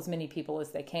control as many people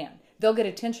as they can. They'll get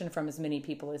attention from as many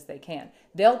people as they can.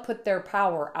 They'll put their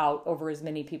power out over as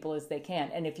many people as they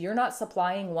can. And if you're not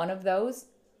supplying one of those,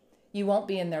 you won't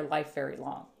be in their life very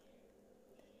long.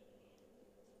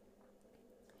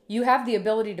 You have the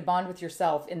ability to bond with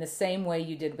yourself in the same way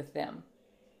you did with them.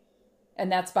 And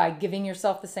that's by giving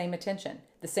yourself the same attention,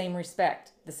 the same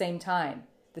respect, the same time,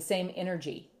 the same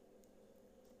energy.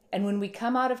 And when we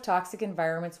come out of toxic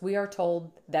environments, we are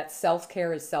told that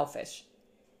self-care is selfish.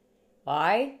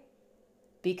 Why?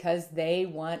 Because they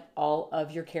want all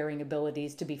of your caring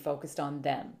abilities to be focused on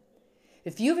them.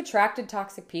 If you've attracted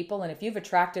toxic people and if you've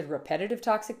attracted repetitive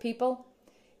toxic people,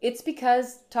 it's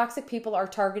because toxic people are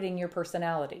targeting your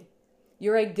personality.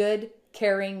 You're a good,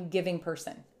 caring, giving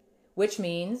person, which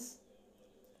means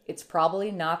it's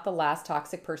probably not the last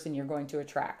toxic person you're going to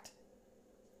attract.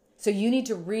 So you need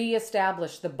to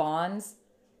reestablish the bonds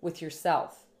with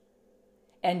yourself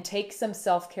and take some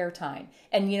self-care time.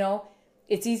 And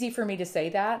it's easy for me to say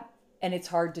that, and it's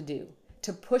hard to do.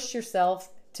 To push yourself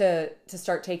to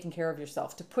start taking care of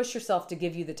yourself, to push yourself to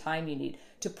give you the time you need,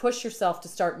 to push yourself to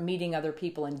start meeting other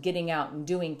people and getting out and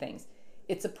doing things.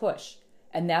 It's a push.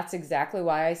 And that's exactly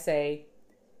why I say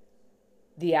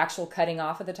the actual cutting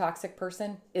off of the toxic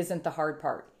person isn't the hard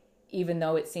part, even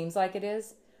though it seems like it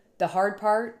is. The hard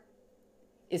part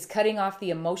is cutting off the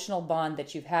emotional bond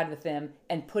that you've had with them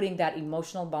and putting that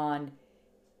emotional bond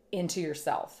into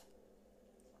yourself.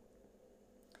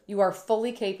 You are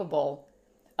fully capable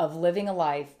of living a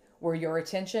life where your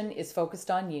attention is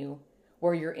focused on you,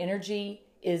 where your energy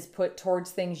is put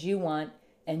towards things you want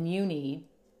and you need.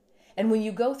 And when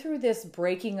you go through this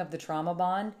breaking of the trauma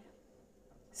bond,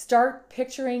 start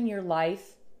picturing your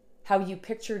life how you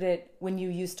pictured it when you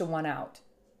used to want out.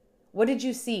 What did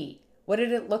you see? What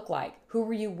did it look like? Who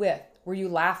were you with? Were you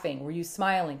laughing? Were you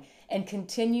smiling? And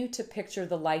continue to picture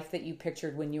the life that you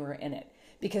pictured when you were in it.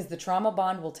 Because the trauma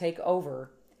bond will take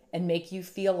over and make you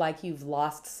feel like you've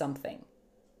lost something.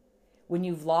 When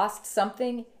you've lost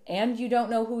something and you don't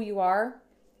know who you are,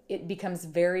 it becomes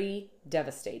very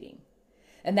devastating.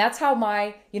 And that's how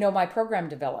my program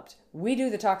developed. We do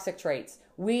the toxic traits.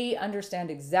 We understand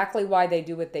exactly why they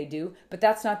do what they do, but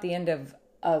that's not the end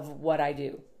of what I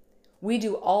do. We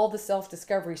do all the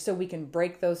self-discovery so we can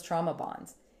break those trauma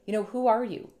bonds. Who are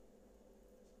you?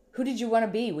 Who did you want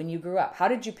to be when you grew up? How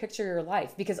did you picture your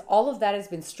life? Because all of that has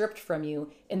been stripped from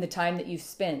you in the time that you've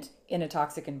spent in a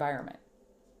toxic environment.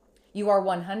 You are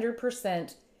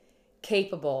 100%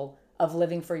 capable of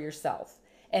living for yourself.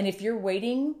 And if you're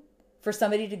waiting for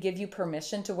somebody to give you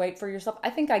permission to wait for yourself,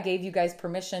 I think I gave you guys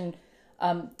permission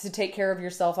to take care of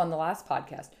yourself on the last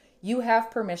podcast. You have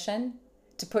permission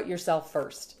to put yourself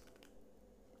first.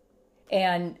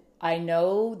 And I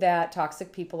know that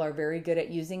toxic people are very good at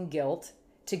using guilt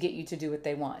to get you to do what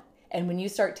they want. And when you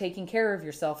start taking care of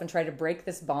yourself and try to break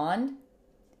this bond,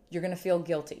 you're going to feel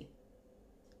guilty.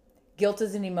 Guilt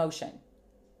is an emotion,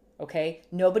 okay?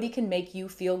 Nobody can make you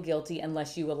feel guilty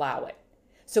unless you allow it.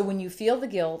 So when you feel the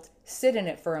guilt, sit in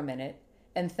it for a minute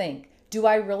and think, do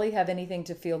I really have anything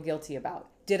to feel guilty about?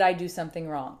 Did I do something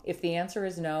wrong? If the answer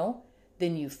is no,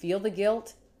 then you feel the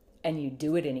guilt and you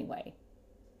do it anyway.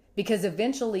 Because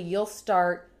eventually you'll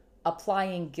start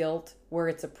applying guilt where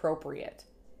it's appropriate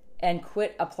and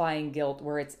quit applying guilt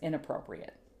where it's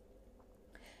inappropriate.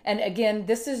 And again,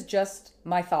 this is just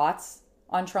my thoughts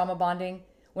on trauma bonding.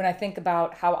 When I think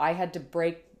about how I had to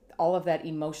break all of that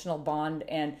emotional bond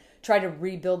and try to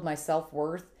rebuild my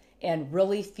self-worth and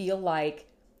really feel like,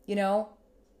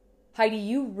 Heidi,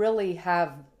 you really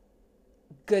have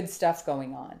good stuff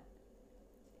going on.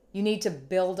 You need to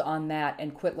build on that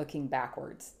and quit looking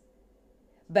backwards.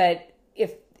 But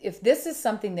if this is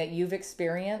something that you've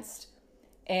experienced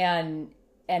and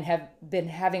have been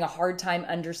having a hard time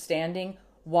understanding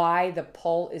why the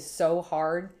pull is so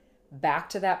hard back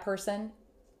to that person,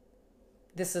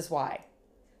 this is why.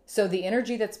 So the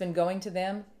energy that's been going to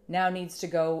them now needs to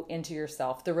go into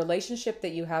yourself. The relationship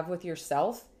that you have with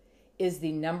yourself is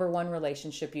the number one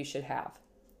relationship you should have.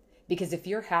 Because if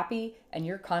you're happy and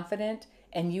you're confident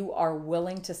and you are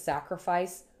willing to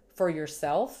sacrifice for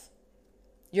yourself,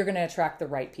 you're going to attract the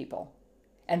right people.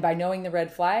 And by knowing the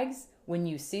red flags, when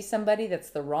you see somebody that's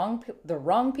the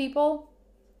wrong people,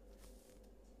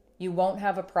 you won't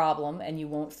have a problem and you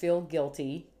won't feel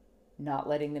guilty not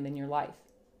letting them in your life.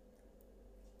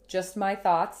 Just my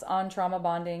thoughts on trauma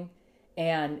bonding,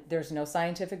 and there's no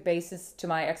scientific basis to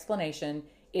my explanation.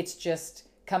 It's just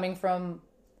coming from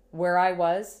where I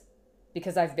was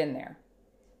because I've been there.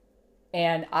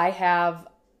 And I have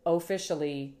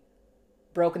officially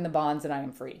broken the bonds and I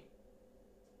am free.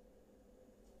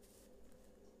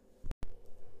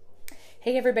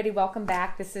 Hey everybody, welcome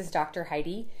back. This is Dr.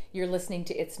 Heidi. You're listening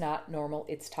to It's Not Normal,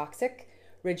 It's Toxic.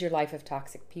 Rid your life of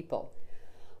toxic people.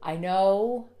 I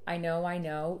know.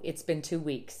 It's been 2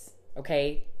 weeks,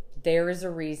 okay? There is a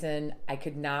reason I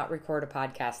could not record a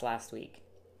podcast last week.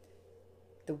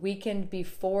 The weekend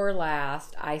before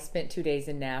last, I spent 2 days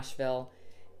in Nashville,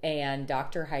 and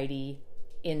Dr. Heidi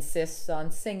insists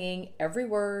on singing every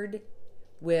word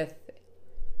with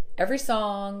every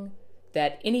song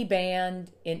that any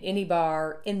band in any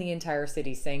bar in the entire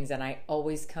city sings, and I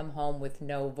always come home with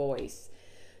no voice.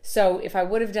 So if I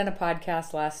would have done a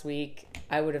podcast last week,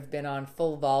 I would have been on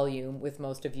full volume with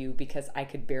most of you because I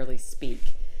could barely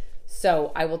speak.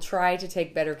 So I will try to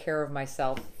take better care of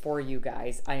myself for you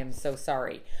guys. I am so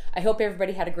sorry. I hope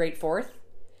everybody had a great 4th.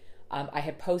 I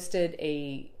had posted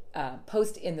a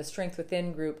post in the Strength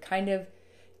Within group kind of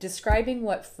describing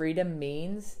what freedom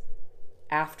means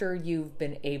after you've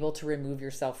been able to remove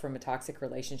yourself from a toxic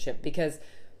relationship, because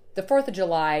the 4th of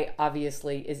July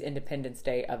obviously is Independence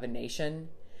Day of a nation.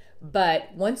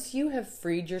 But once you have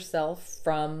freed yourself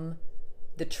from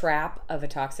the trap of a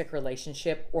toxic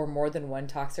relationship or more than one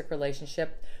toxic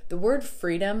relationship, the word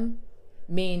freedom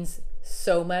means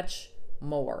so much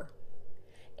more.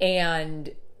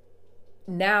 And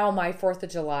now my 4th of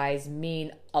Julys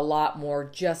mean a lot more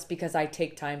just because I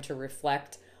take time to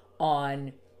reflect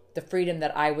on the freedom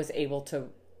that I was able to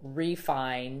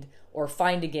re-find or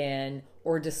find again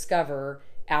or discover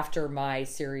after my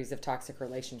series of toxic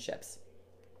relationships.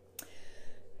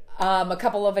 A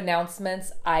couple of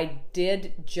announcements. I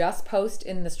did just post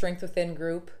in the Strength Within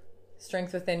group.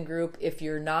 Strength Within group, if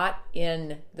you're not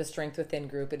in the Strength Within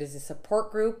group, it is a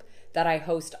support group that I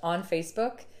host on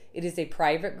Facebook. It is a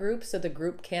private group, so the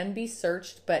group can be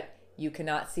searched, but you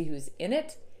cannot see who's in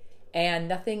it, and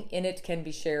nothing in it can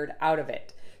be shared out of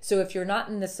it. So if you're not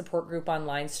in the support group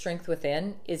online, Strength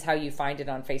Within is how you find it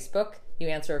on Facebook. You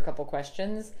answer a couple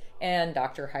questions, and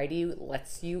Dr. Heidi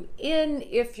lets you in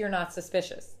if you're not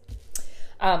suspicious.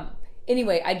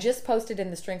 Anyway, I just posted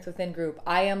in the Strength Within group,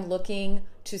 I am looking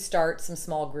to start some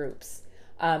small groups,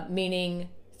 meaning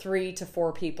 3 to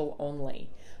 4 people only.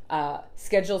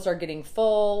 Schedules are getting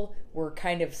full. We're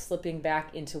kind of slipping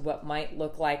back into what might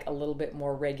look like a little bit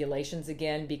more regulations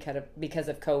again because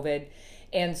of COVID.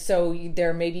 And so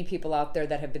there may be people out there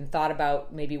that have been thought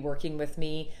about maybe working with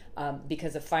me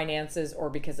because of finances or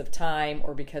because of time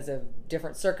or because of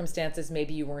different circumstances.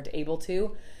 Maybe you weren't able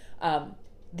to.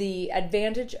 The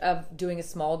advantage of doing a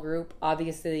small group,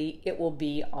 obviously, it will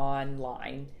be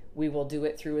online. We will do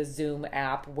it through a Zoom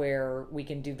app where we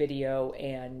can do video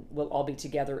and we'll all be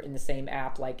together in the same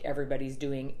app like everybody's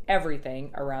doing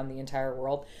everything around the entire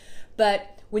world.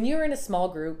 But when you're in a small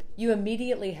group, you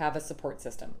immediately have a support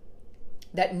system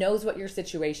that knows what your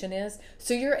situation is.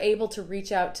 So you're able to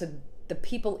reach out to the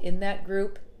people in that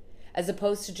group as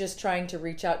opposed to just trying to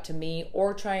reach out to me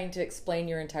or trying to explain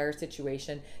your entire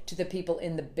situation to the people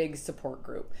in the big support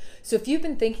group. So if you've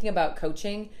been thinking about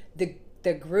coaching,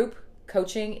 the group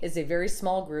coaching is a very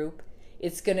small group.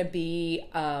 It's going to be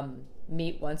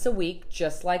meet once a week,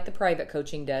 just like the private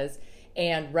coaching does.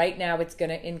 And right now it's going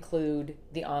to include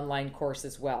the online course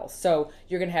as well. So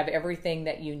you're going to have everything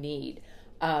that you need.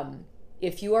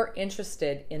 If you are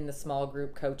interested in the small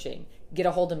group coaching, get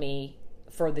a hold of me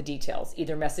for the details.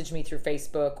 Either message me through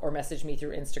Facebook or message me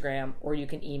through Instagram, or you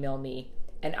can email me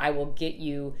and I will get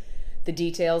you the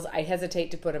details. I hesitate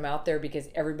to put them out there because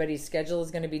everybody's schedule is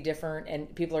going to be different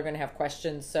and people are going to have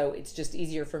questions. So it's just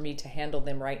easier for me to handle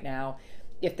them right now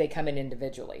if they come in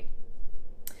individually.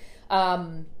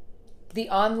 The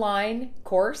online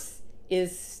course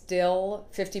is still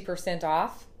 50%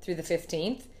 off through the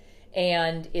 15th.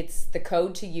 And it's the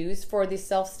code to use for the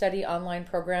self-study online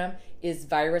program is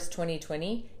Virus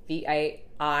 2020.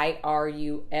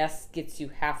 VIRUS gets you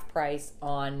half price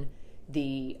on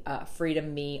the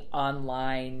Freedom Me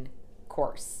online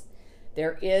course.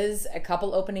 There is a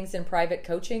couple openings in private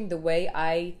coaching. The way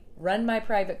I run my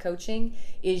private coaching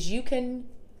is you can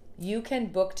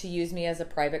book to use me as a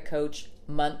private coach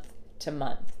month to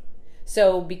month.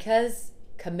 So because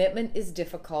commitment is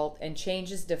difficult and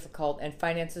change is difficult and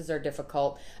finances are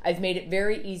difficult, I've made it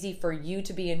very easy for you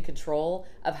to be in control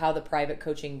of how the private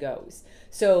coaching goes.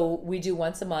 So we do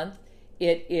once a month.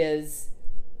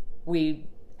 We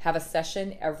have a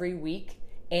session every week,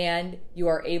 and you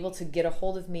are able to get a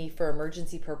hold of me for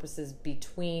emergency purposes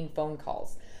between phone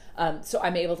calls. So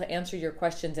I'm able to answer your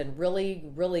questions and really,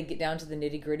 really get down to the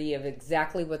nitty-gritty of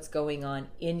exactly what's going on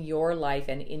in your life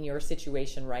and in your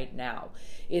situation right now.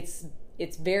 It's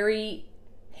very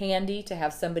handy to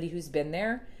have somebody who's been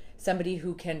there, somebody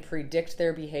who can predict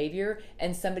their behavior,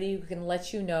 and somebody who can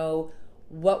let you know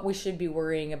what we should be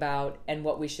worrying about and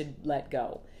what we should let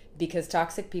go. Because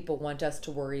toxic people want us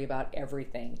to worry about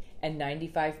everything, and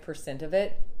 95% of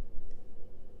it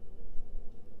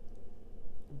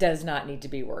does not need to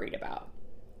be worried about.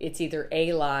 It's either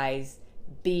A, lies,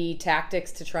 B,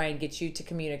 tactics to try and get you to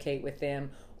communicate with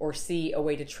them, or C, a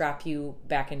way to trap you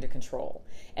back into control.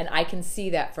 And I can see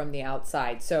that from the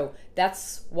outside. So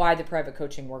that's why the private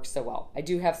coaching works so well. I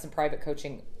do have some private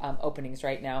coaching openings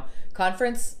right now.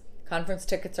 Conference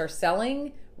tickets are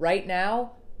selling right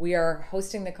now. We are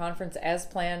hosting the conference as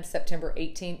planned, September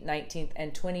 18th, 19th,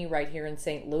 and 20th right here in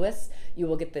St. Louis. You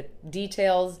will get the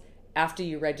details after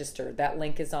you register. That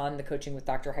link is on the Coaching with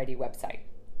Dr. Heidi website.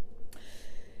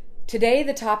 Today,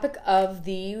 the topic of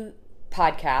the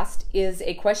podcast is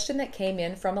a question that came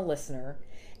in from a listener,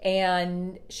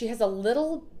 and she has a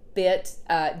little bit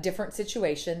different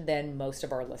situation than most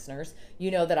of our listeners.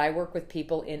 You know that I work with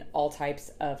people in all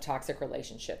types of toxic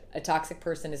relationship. A toxic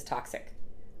person is toxic.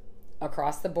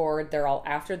 Across the board, they're all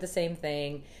after the same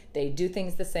thing. They do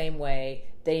things the same way.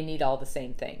 They need all the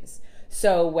same things.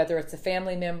 So whether it's a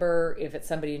family member, if it's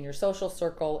somebody in your social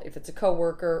circle, if it's a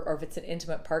coworker, or if it's an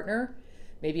intimate partner,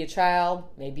 maybe a child,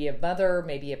 maybe a mother,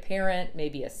 maybe a parent,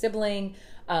 maybe a sibling,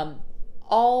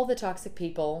 all the toxic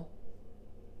people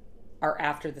are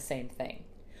after the same thing.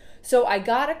 So I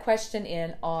got a question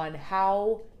in on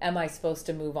how am I supposed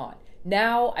to move on?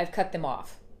 Now I've cut them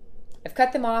off.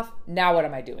 Now what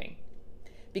am I doing?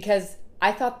 Because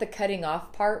I thought the cutting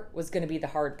off part was going to be the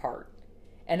hard part.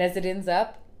 And as it ends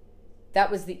up, that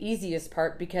was the easiest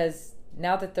part, because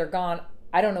now that they're gone,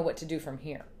 I don't know what to do from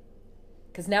here.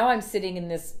 Because now I'm sitting in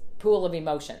this pool of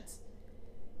emotions.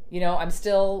 I'm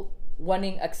still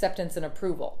wanting acceptance and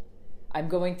approval. I'm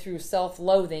going through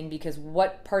self-loathing because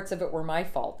what parts of it were my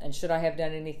fault, and should I have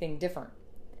done anything different?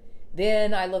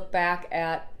 Then I look back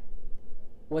at,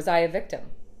 was I a victim?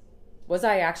 Was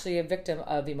I actually a victim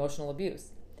of emotional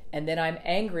abuse? And then I'm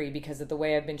angry because of the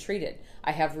way I've been treated.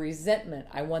 I have resentment.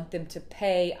 I want them to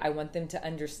pay. I want them to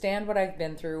understand what I've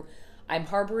been through. I'm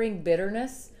harboring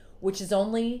bitterness, which is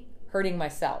only hurting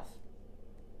myself.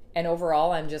 And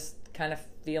overall, I'm just kind of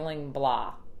feeling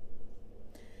blah.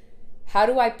 How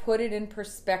do I put it in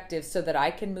perspective so that I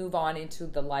can move on into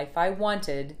the life I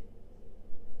wanted,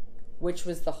 which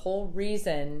was the whole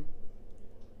reason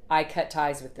I cut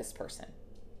ties with this person?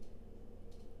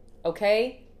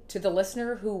 Okay? To the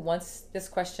listener who wants this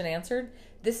question answered,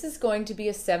 this is going to be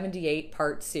a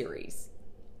 78-part series.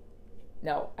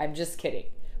 No, I'm just kidding.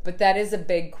 But that is a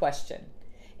big question.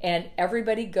 And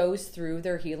everybody goes through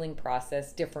their healing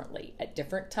process differently, at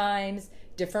different times,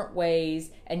 different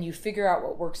ways, and you figure out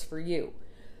what works for you.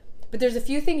 But there's a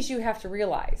few things you have to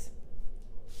realize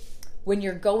when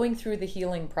you're going through the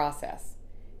healing process.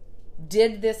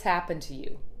 Did this happen to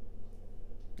you?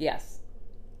 Yes.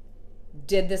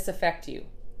 Did this affect you?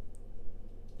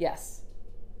 Yes.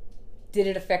 Did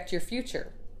it affect your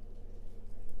future?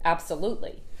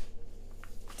 Absolutely.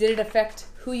 Did it affect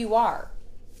who you are?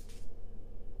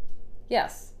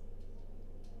 Yes.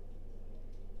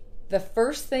 The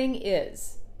first thing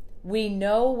is, we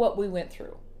know what we went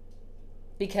through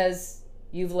because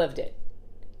you've lived it.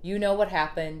 You know what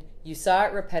happened. You saw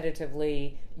it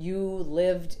repetitively. You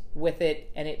lived with it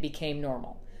and it became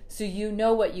normal. So you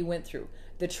know what you went through.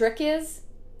 The trick is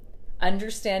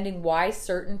understanding why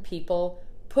certain people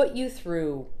put you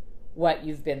through what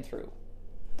you've been through.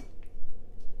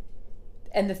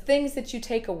 And the things that you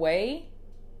take away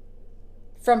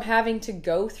from having to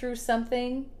go through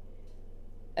something,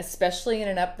 especially in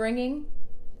an upbringing,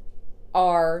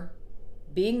 are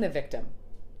being the victim.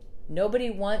 Nobody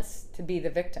wants to be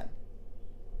the victim.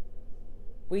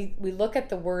 We look at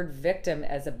the word victim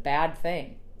as a bad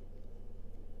thing.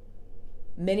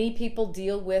 Many people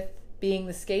deal with being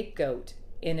the scapegoat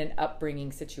in an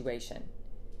upbringing situation.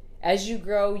 As you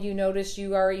grow, you notice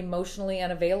you are emotionally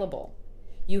unavailable.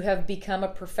 You have become a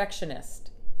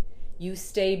perfectionist. You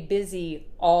stay busy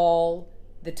all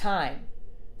the time.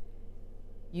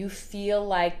 You feel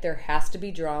like there has to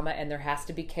be drama and there has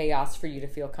to be chaos for you to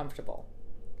feel comfortable.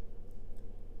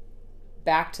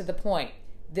 Back to the point.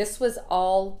 This was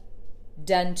all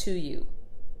done to you,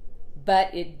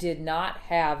 but it did not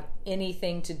have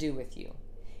anything to do with you.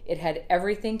 It had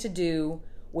everything to do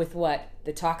with what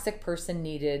the toxic person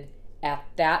needed at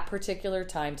that particular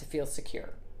time to feel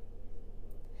secure.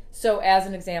 So as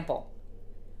an example,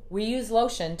 we use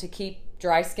lotion to keep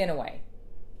dry skin away.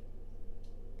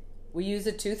 We use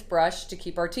a toothbrush to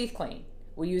keep our teeth clean.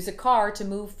 We use a car to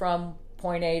move from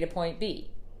point A to point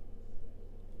B.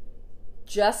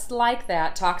 Just like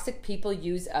that, toxic people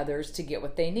use others to get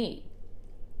what they need.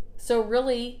 So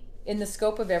really, in the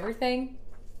scope of everything,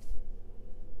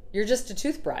 you're just a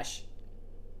toothbrush.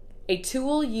 A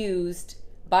tool used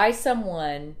by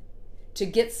someone to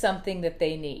get something that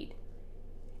they need.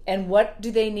 And what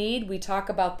do they need? We talk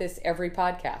about this every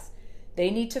podcast. They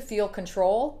need to feel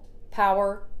control,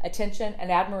 power, attention,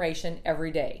 and admiration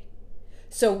every day.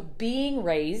 So being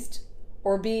raised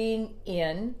or being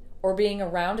in or being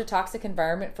around a toxic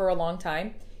environment for a long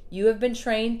time, you have been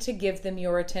trained to give them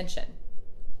your attention.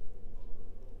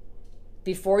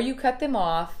 Before you cut them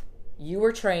off, you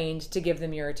were trained to give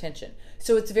them your attention.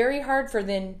 So it's very hard for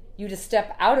then you to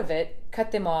step out of it,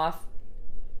 cut them off,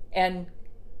 and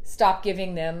stop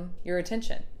giving them your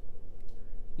attention.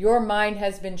 Your mind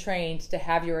has been trained to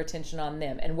have your attention on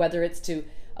them, and whether it's to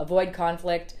avoid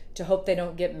conflict, to hope they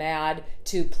don't get mad,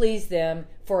 to please them,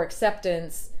 for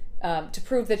acceptance, to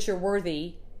prove that you're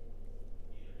worthy,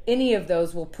 any of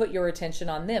those will put your attention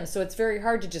on them. So it's very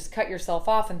hard to just cut yourself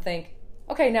off and think,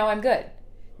 okay, now I'm good.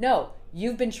 No,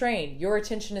 you've been trained. Your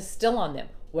attention is still on them.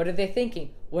 What are they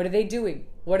thinking? What are they doing?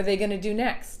 What are they going to do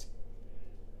next?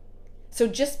 So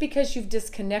just because you've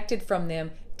disconnected from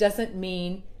them doesn't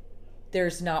mean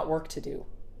there's not work to do.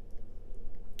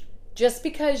 Just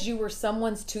because you were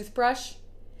someone's toothbrush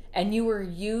and you were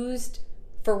used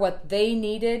for what they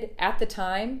needed at the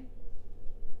time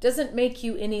doesn't make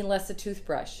you any less a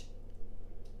toothbrush.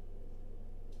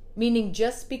 Meaning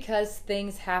just because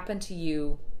things happen to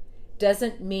you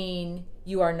doesn't mean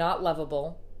you are not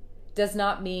lovable, does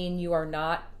not mean you are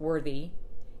not worthy.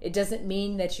 It doesn't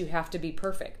mean that you have to be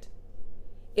perfect.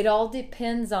 It all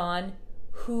depends on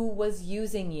who was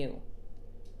using you.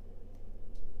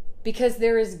 Because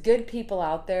there is good people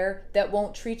out there that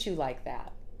won't treat you like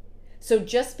that. So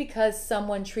just because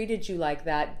someone treated you like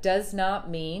that does not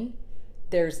mean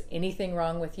there's anything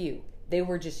wrong with you. They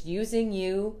were just using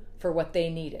you for what they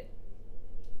needed.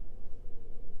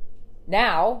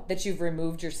 Now that you've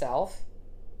removed yourself,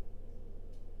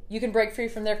 you can break free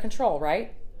from their control,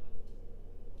 right?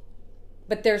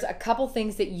 But there's a couple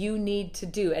things that you need to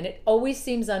do. And it always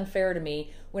seems unfair to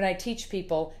me when I teach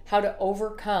people how to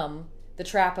overcome the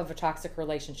trap of a toxic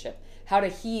relationship, how to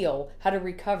heal, how to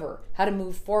recover, how to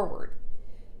move forward.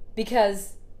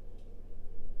 Because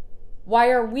why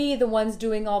are we the ones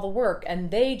doing all the work and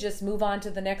they just move on to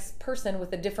the next person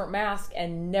with a different mask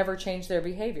and never change their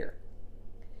behavior?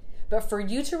 But for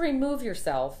you to remove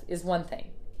yourself is one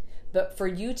thing. But for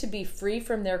you to be free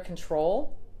from their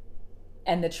control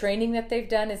and the training that they've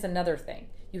done is another thing.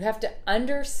 You have to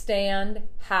understand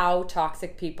how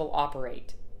toxic people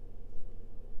operate.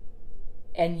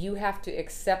 And you have to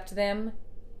accept them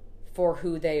for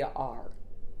who they are.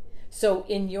 So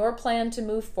in your plan to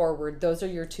move forward, those are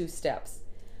your two steps.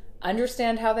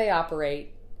 Understand how they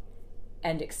operate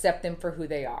and accept them for who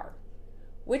they are.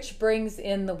 Which brings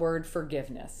in the word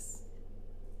forgiveness.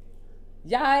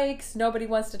 Yikes, nobody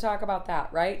wants to talk about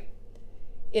that, right?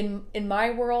 In my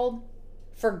world,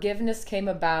 forgiveness came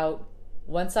about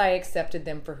once I accepted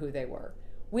them for who they were.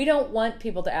 We don't want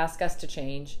people to ask us to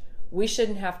change. We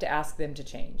shouldn't have to ask them to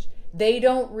change. They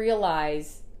don't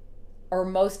realize, or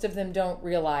most of them don't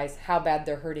realize how bad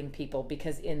they're hurting people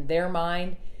because in their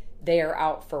mind, they are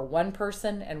out for one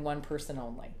person and one person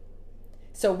only.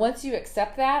 So once you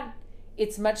accept that,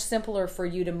 it's much simpler for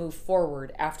you to move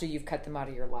forward after you've cut them out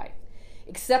of your life.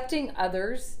 Accepting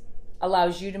others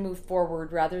allows you to move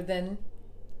forward rather than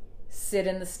sit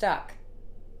in the stuck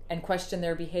and question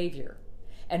their behavior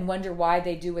and wonder why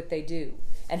they do what they do.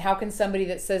 And how can somebody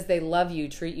that says they love you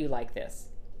treat you like this?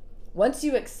 Once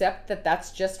you accept that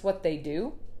that's just what they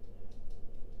do,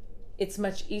 it's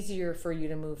much easier for you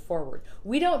to move forward.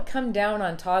 We don't come down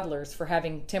on toddlers for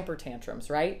having temper tantrums,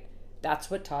 right? That's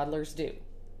what toddlers do.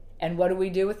 And what do we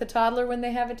do with the toddler when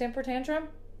they have a temper tantrum?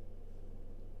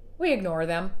 We ignore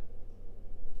them.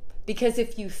 Because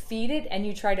if you feed it and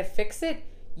you try to fix it,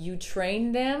 you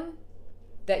train them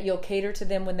that you'll cater to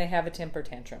them when they have a temper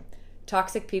tantrum.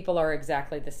 Toxic people are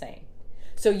exactly the same.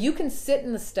 So you can sit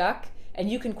in the stuck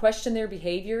and you can question their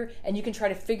behavior and you can try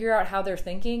to figure out how they're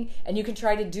thinking and you can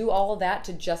try to do all of that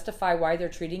to justify why they're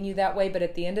treating you that way. But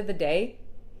at the end of the day,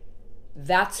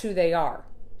 that's who they are.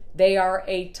 They are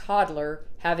a toddler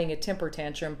having a temper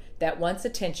tantrum that wants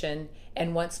attention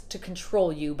and wants to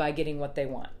control you by getting what they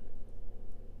want.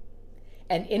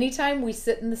 And anytime we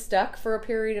sit in the stuck for a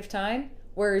period of time,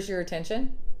 where is your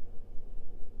attention?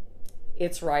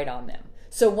 It's right on them.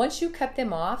 So once you cut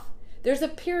them off, there's a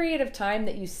period of time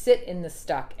that you sit in the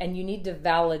stuck and you need to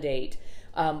validate,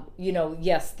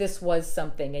 yes, this was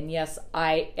something, and yes,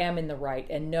 I am in the right,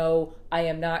 and no, I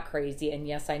am not crazy, and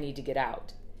yes, I need to get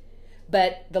out.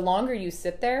 But the longer you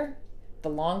sit there, the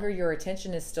longer your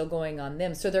attention is still going on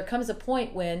them. So there comes a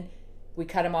point when we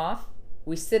cut them off,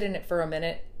 we sit in it for a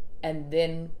minute, and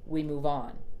then we move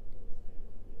on.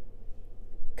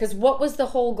 Because what was the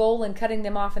whole goal in cutting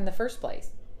them off in the first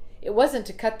place? It wasn't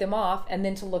to cut them off and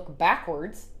then to look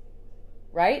backwards,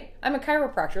 right? I'm a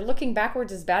chiropractor. Looking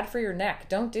backwards is bad for your neck.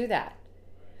 Don't do that.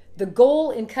 The goal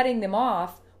in cutting them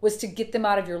off was to get them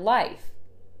out of your life,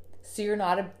 so you're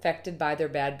not affected by their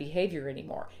bad behavior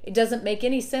anymore. It doesn't make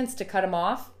any sense to cut them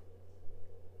off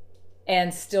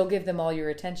and still give them all your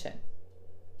attention.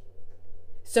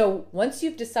 So once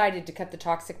you've decided to cut the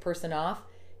toxic person off,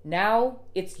 now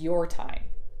it's your time.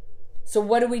 So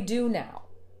what do we do now?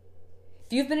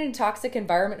 If you've been in a toxic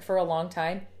environment for a long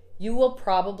time, you will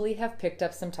probably have picked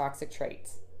up some toxic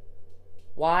traits.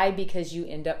 Why? Because you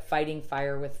end up fighting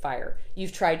fire with fire.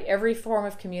 You've tried every form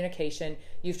of communication.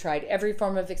 You've tried every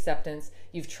form of acceptance.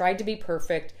 You've tried to be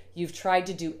perfect. You've tried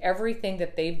to do everything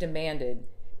that they've demanded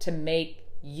to make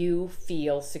you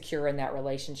feel secure in that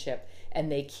relationship. And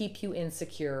they keep you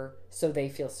insecure so they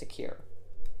feel secure.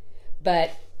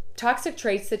 But toxic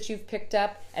traits that you've picked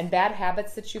up and bad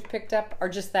habits that you've picked up are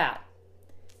just that.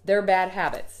 They're bad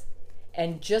habits.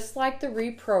 And just like the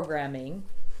reprogramming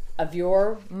of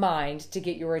your mind to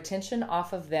get your attention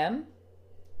off of them,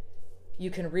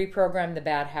 you can reprogram the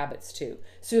bad habits too.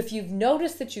 So if you've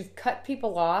noticed that you've cut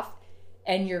people off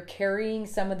and you're carrying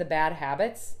some of the bad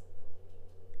habits,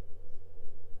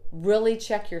 really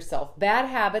check yourself. Bad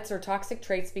habits or toxic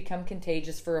traits become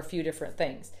contagious for a few different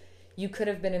things. You could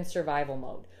have been in survival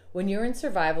mode. When you're in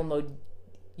survival mode,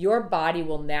 your body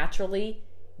will naturally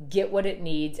get what it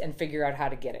needs and figure out how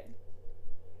to get it.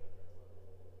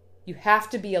 You have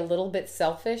to be a little bit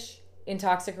selfish in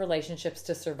toxic relationships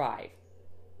to survive.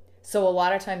 So a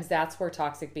lot of times that's where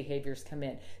toxic behaviors come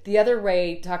in. The other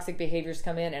way toxic behaviors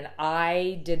come in, and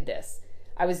I did this,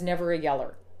 I was never a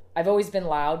yeller. I've always been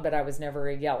loud, but I was never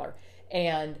a yeller.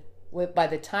 And by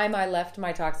the time I left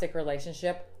my toxic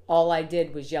relationship, all I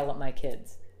did was yell at my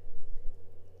kids.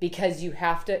 Because you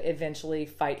have to eventually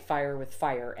fight fire with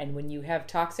fire. And when you have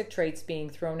toxic traits being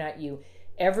thrown at you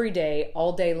every day,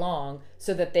 all day long,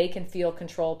 so that they can feel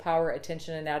control, power,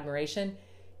 attention, and admiration,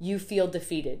 you feel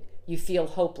defeated. You feel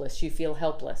hopeless. You feel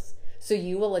helpless. So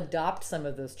you will adopt some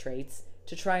of those traits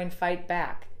to try and fight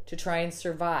back, to try and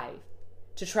survive,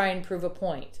 to try and prove a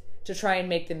point, to try and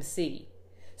make them see.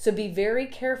 So be very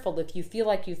careful if you feel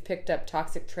like you've picked up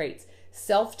toxic traits.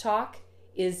 Self-talk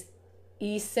is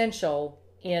essential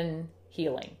in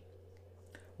healing.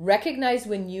 Recognize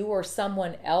when you or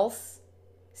someone else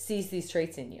sees these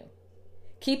traits in you.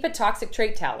 Keep a toxic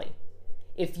trait tally.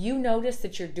 If you notice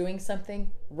that you're doing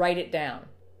something, write it down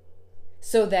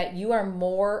so that you are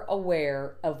more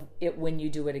aware of it when you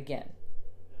do it again.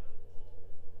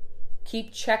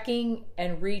 Keep checking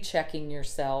and rechecking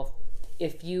yourself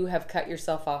if you have cut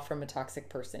yourself off from a toxic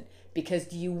person,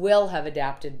 because you will have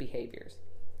adapted behaviors.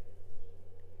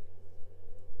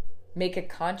 Make a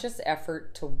conscious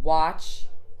effort to watch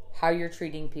how you're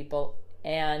treating people,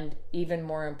 and even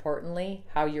more importantly,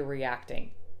 how you're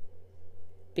reacting.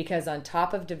 Because on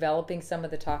top of developing some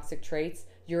of the toxic traits,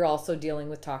 you're also dealing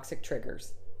with toxic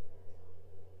triggers.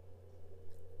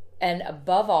 And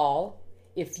above all,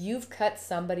 if you've cut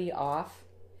somebody off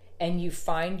and you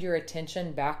find your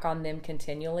attention back on them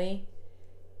continually,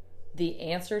 the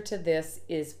answer to this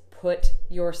is put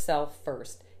yourself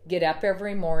first. Get up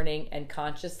every morning and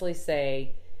consciously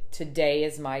say, today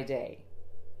is my day.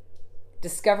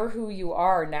 Discover who you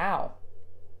are now,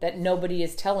 that nobody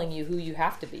is telling you who you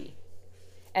have to be.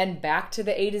 And back to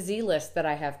the A to Z list that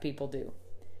I have people do.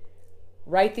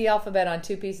 Write the alphabet on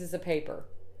 2 pieces of paper.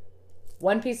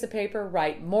 1 piece of paper,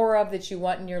 write more of that you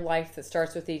want in your life that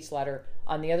starts with each letter.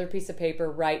 On the other piece of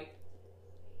paper, write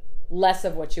less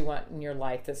of what you want in your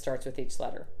life that starts with each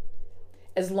letter.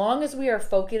 As long as we are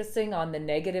focusing on the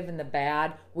negative and the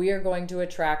bad, we are going to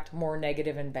attract more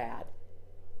negative and bad.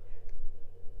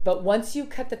 But once you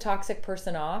cut the toxic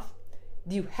person off,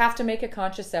 you have to make a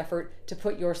conscious effort to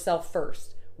put yourself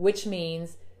first, which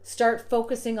means start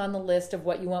focusing on the list of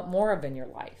what you want more of in your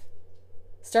life.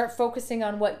 Start focusing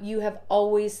on what you have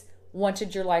always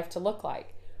wanted your life to look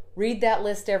like. Read that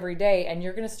list every day, and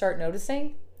you're going to start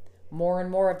noticing more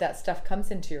and more of that stuff comes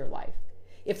into your life.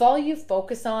 If all you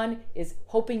focus on is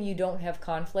hoping you don't have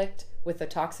conflict with a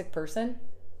toxic person,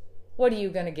 what are you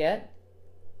going to get?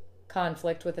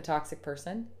 Conflict with a toxic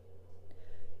person.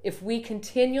 If we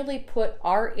continually put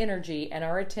our energy and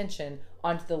our attention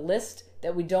onto the list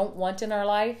that we don't want in our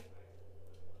life,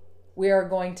 we are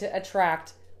going to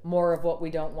attract more of what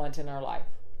we don't want in our life.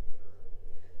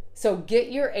 So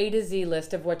get your A to Z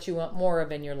list of what you want more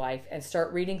of in your life and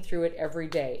start reading through it every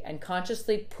day and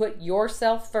consciously put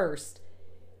yourself first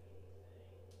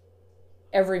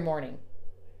every morning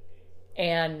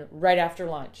and right after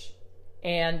lunch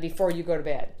and before you go to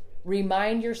bed.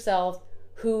 Remind yourself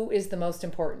who is the most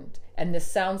important. And this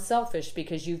sounds selfish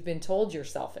because you've been told you're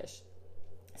selfish.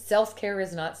 Self-care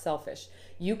is not selfish.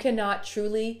 You cannot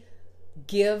truly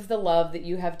give the love that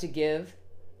you have to give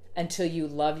until you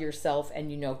love yourself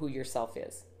and you know who yourself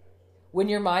is. When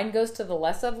your mind goes to the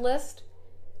less of list,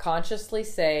 consciously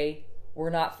say, we're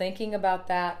not thinking about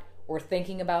that, we're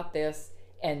thinking about this,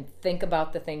 and think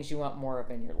about the things you want more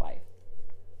of in your life.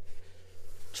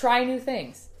 Try new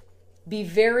things. Be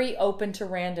very open to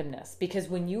randomness, because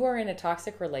when you are in a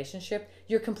toxic relationship,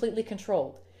 you're completely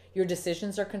controlled. Your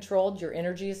decisions are controlled, your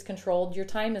energy is controlled, your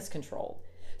time is controlled.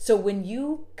 So when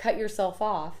you cut yourself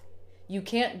off, you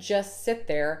can't just sit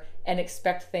there and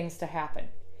expect things to happen.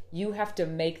 You have to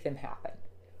make them happen.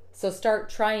 So start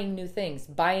trying new things,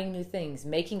 buying new things,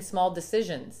 making small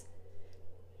decisions,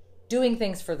 doing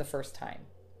things for the first time.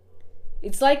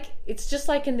 It's just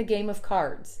like in the game of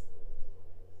cards.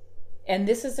 And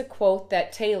this is a quote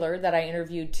that Taylor, that I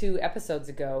interviewed 2 episodes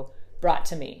ago, brought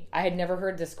to me. I had never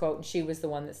heard this quote, and she was the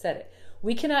one that said it.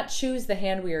 We cannot choose the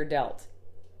hand we are dealt.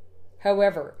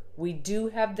 However, we do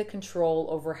have the control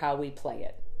over how we play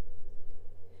it.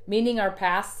 Meaning our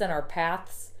pasts and our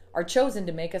paths are chosen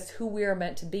to make us who we are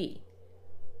meant to be.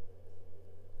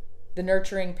 The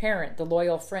nurturing parent, the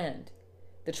loyal friend,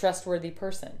 the trustworthy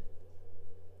person,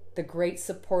 the great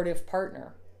supportive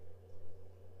partner.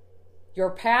 Your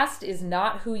past is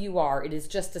not who you are. It is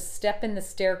just a step in the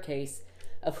staircase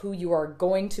of who you are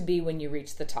going to be when you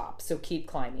reach the top. So keep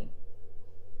climbing.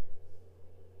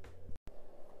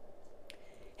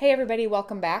 Hey everybody,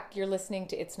 welcome back. You're listening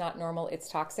to It's Not Normal, It's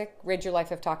Toxic. Rid your life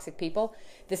of toxic people.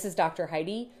 This is Dr.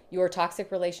 Heidi, your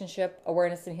toxic relationship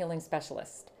awareness and healing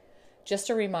specialist. Just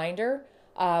a reminder,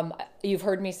 you've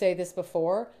heard me say this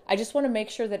before. I just want to make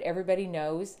sure that everybody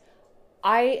knows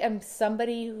I am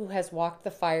somebody who has walked the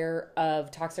fire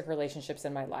of toxic relationships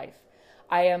in my life.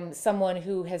 I am someone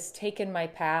who has taken my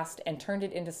past and turned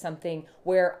it into something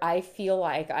where I feel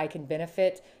like I can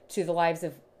benefit to the lives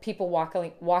of people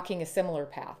walking a similar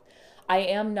path. I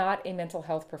am not a mental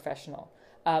health professional.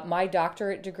 My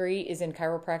doctorate degree is in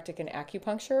chiropractic and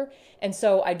acupuncture. And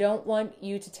so I don't want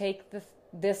you to take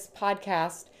this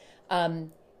podcast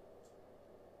and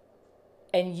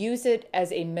use it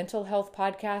as a mental health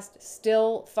podcast.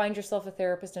 Still find yourself a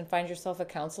therapist and find yourself a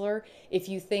counselor if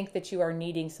you think that you are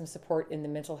needing some support in the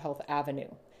mental health avenue.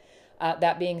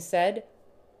 That being said,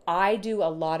 I do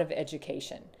a lot of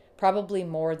education, probably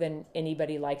more than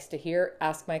anybody likes to hear.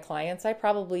 Ask my clients. I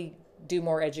probably do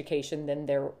more education than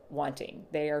they're wanting.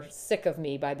 They are sick of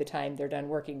me by the time they're done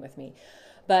working with me.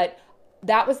 But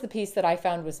that was the piece that I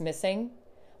found was missing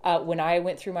when I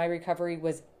went through my recovery,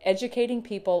 was educating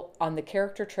people on the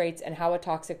character traits and how a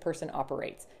toxic person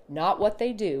operates. Not what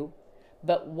they do,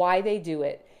 but why they do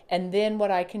it. And then what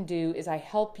I can do is I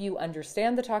help you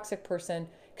understand the toxic person,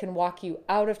 can walk you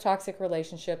out of toxic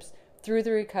relationships, through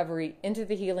the recovery, into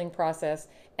the healing process,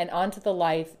 and onto the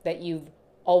life that you've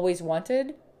always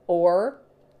wanted, or,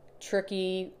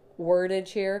 tricky wordage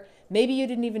here, maybe you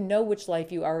didn't even know which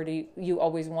life you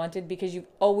always wanted because you've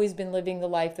always been living the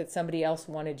life that somebody else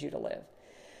wanted you to live.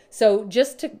 So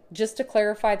just to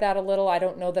clarify that a little, I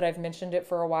don't know that I've mentioned it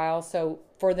for a while. So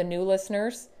for the new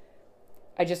listeners,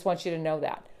 I just want you to know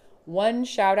that. One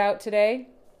shout out today.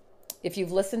 If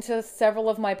you've listened to several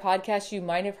of my podcasts, you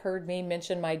might have heard me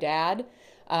mention my dad.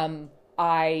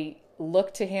 I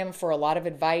look to him for a lot of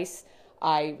advice.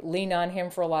 I lean on him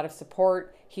for a lot of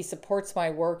support. He supports my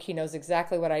work. He knows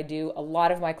exactly what I do. A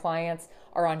lot of my clients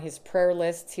are on his prayer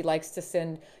lists. He likes to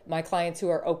send my clients who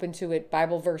are open to it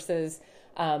Bible verses.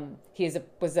 He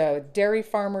was a dairy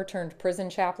farmer turned prison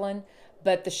chaplain.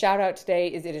 But the shout out today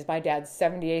is it is my dad's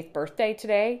 78th birthday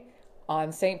today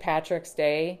on St. Patrick's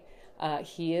Day.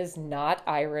 He is not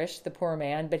Irish, the poor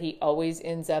man, but he always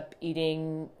ends up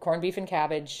eating corned beef and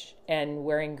cabbage and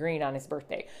wearing green on his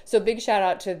birthday. So big shout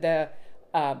out to the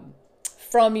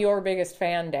from your biggest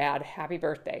fan, Dad. Happy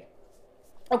birthday.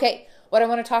 Okay, what I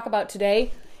want to talk about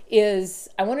today is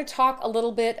I want to talk a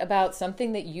little bit about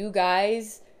something that you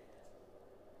guys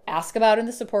ask about in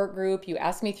the support group. You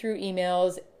ask me through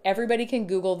emails. Everybody can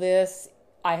Google this.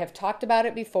 I have talked about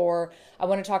it before. I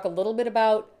want to talk a little bit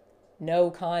about no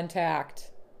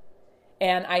contact.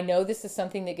 And I know this is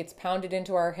something that gets pounded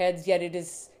into our heads, yet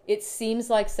it seems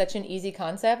like such an easy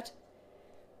concept,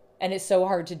 and it's so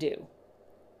hard to do.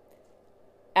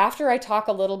 After I talk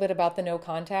a little bit about the no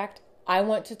contact, I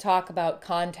want to talk about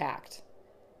contact.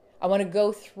 I want to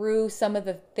go through some of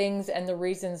the things and the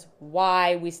reasons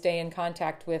why we stay in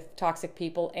contact with toxic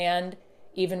people, and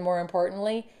even more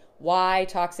importantly, why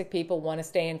toxic people want to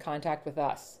stay in contact with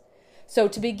us. So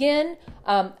to begin,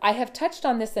 I have touched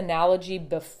on this analogy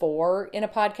before in a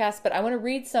podcast, but I want to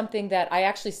read something that I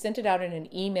actually sent it out in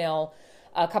an email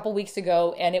a couple weeks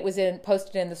ago, and it was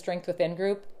posted in the Strength Within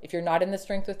group. If you're not in the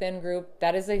Strength Within group,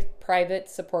 that is a private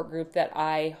support group that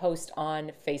I host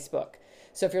on Facebook.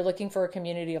 So if you're looking for a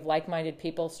community of like-minded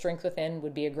people, Strength Within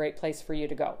would be a great place for you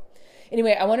to go.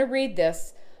 Anyway, I want to read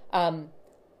this. I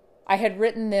had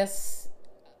written this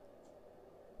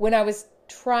when I was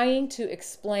trying to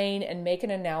explain and make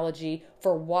an analogy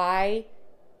for why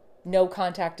no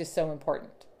contact is so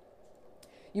important.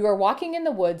 You are walking in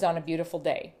the woods on a beautiful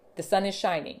day. The sun is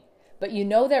shining, but you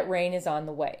know that rain is on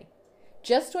the way.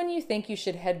 Just when you think you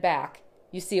should head back,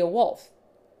 you see a wolf,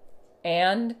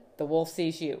 and the wolf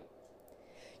sees you.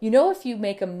 You know if you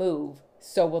make a move,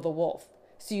 so will the wolf.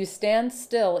 So you stand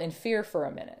still in fear for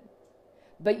a minute.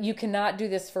 But you cannot do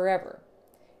this forever.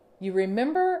 You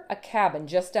remember a cabin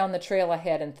just down the trail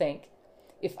ahead and think,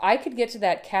 if I could get to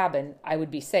that cabin, I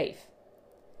would be safe.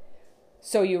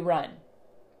 So you run.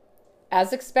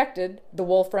 As expected, the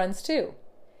wolf runs too.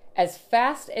 As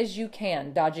fast as you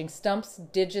can, dodging stumps,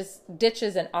 ditches,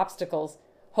 and obstacles,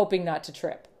 hoping not to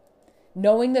trip.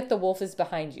 Knowing that the wolf is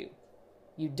behind you.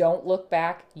 You don't look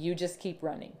back, you just keep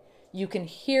running. You can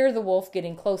hear the wolf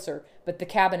getting closer, but the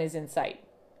cabin is in sight.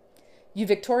 You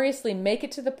victoriously make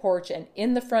it to the porch and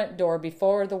in the front door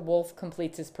before the wolf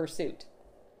completes his pursuit.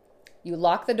 You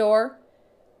lock the door,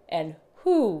 and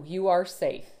you are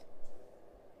safe.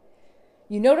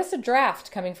 You notice a draft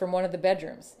coming from one of the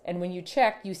bedrooms, and when you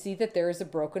check, you see that there is a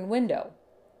broken window.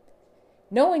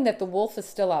 Knowing that the wolf is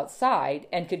still outside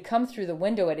and could come through the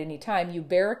window at any time, you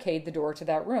barricade the door to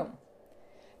that room.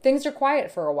 Things are quiet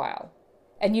for a while,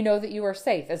 and you know that you are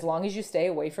safe as long as you stay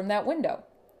away from that window.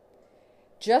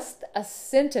 Just a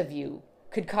scent of you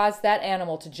could cause that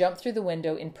animal to jump through the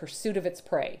window in pursuit of its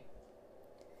prey.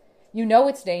 You know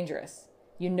it's dangerous.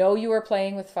 You know you are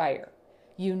playing with fire.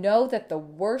 You know that the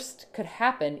worst could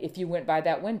happen if you went by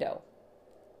that window.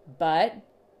 But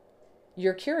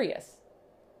you're curious.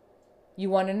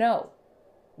 You want to know,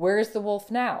 where is the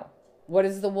wolf now? What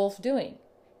is the wolf doing?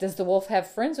 Does the wolf have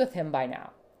friends with him by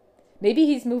now? Maybe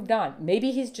he's moved on.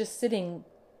 Maybe he's just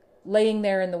laying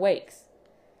there in the wakes.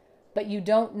 But you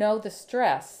don't know the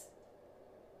stress.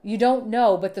 You don't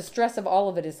know, but the stress of all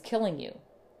of it is killing you.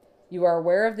 You are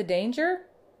aware of the danger,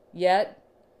 yet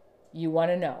you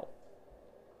want to know.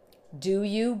 Do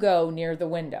you go near the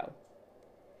window?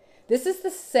 This is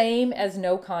the same as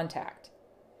no contact,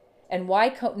 and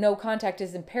why no contact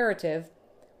is imperative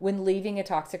when leaving a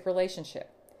toxic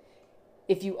relationship.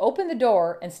 If you open the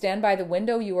door and stand by the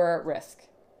window, you are at risk.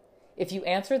 If you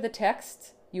answer the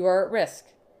text, you are at risk.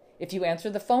 If you answer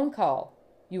the phone call,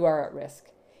 you are at risk.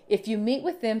 If you meet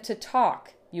with them to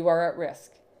talk, you are at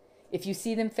risk. If you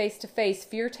see them face to face,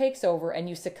 fear takes over and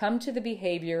you succumb to the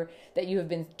behavior that you have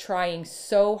been trying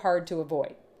so hard to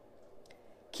avoid.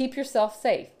 Keep yourself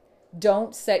safe.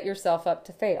 Don't set yourself up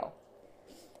to fail.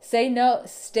 Stay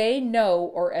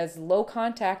no or as low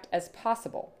contact as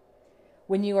possible.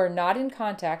 When you are not in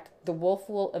contact, the wolf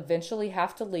will eventually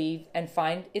have to leave and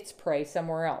find its prey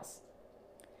somewhere else.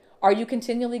 Are you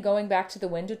continually going back to the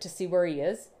window to see where he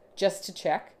is, just to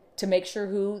check, to make sure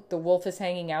who the wolf is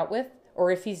hanging out with, or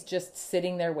if he's just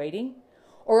sitting there waiting?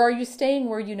 Or are you staying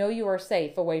where you know you are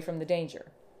safe, away from the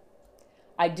danger?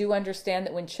 I do understand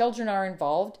that when children are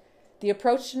involved, the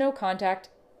approach to no contact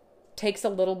takes a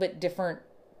little bit different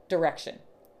direction.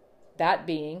 That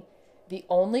being, the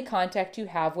only contact you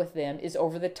have with them is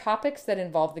over the topics that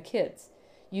involve the kids.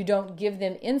 You don't give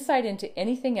them insight into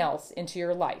anything else into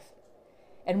your life.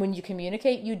 And when you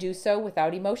communicate, you do so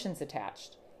without emotions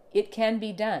attached. It can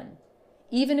be done,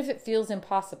 even if it feels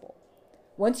impossible.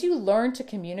 Once you learn to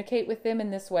communicate with them in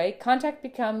this way, contact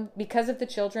because of the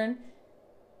children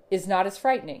is not as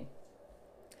frightening.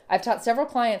 I've taught several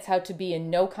clients how to be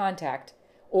in no contact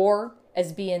or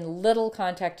as be in little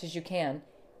contact as you can,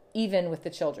 even with the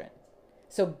children.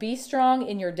 So be strong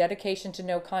in your dedication to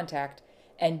no contact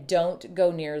and don't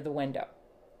go near the window.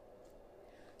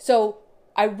 So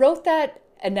I wrote that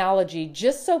analogy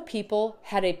just so people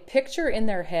had a picture in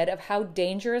their head of how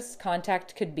dangerous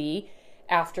contact could be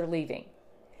after leaving.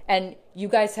 And you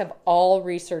guys have all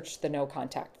researched the no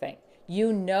contact thing.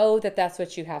 You know that that's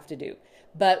what you have to do.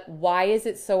 But why is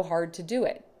it so hard to do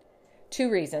it? 2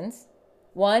 reasons.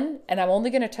 One, and I'm only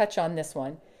going to touch on this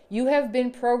one, you have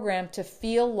been programmed to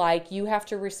feel like you have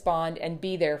to respond and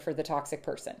be there for the toxic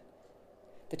person.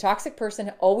 The toxic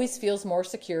person always feels more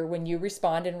secure when you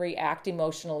respond and react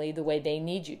emotionally the way they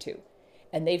need you to.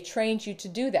 And they've trained you to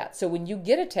do that. So when you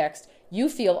get a text, you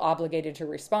feel obligated to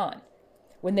respond.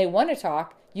 When they want to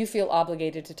talk, you feel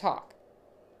obligated to talk.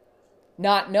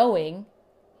 Not knowing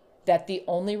that the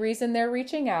only reason they're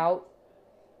reaching out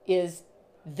is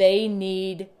they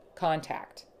need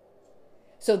contact.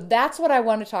 So that's what I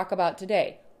want to talk about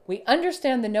today. We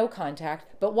understand the no contact,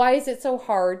 but why is it so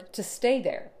hard to stay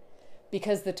there?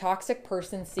 Because the toxic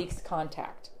person seeks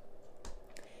contact.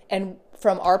 And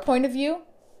from our point of view,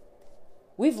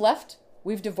 we've left,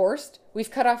 we've divorced, we've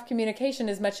cut off communication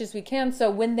as much as we can. So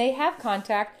when they have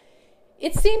contact,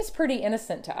 it seems pretty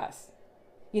innocent to us.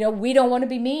 We don't want to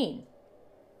be mean.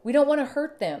 We don't want to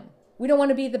hurt them. We don't want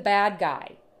to be the bad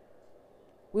guy.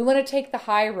 We want to take the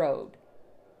high road.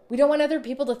 We don't want other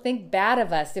people to think bad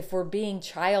of us if we're being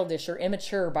childish or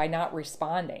immature by not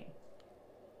responding.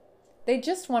 They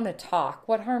just want to talk.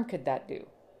 What harm could that do?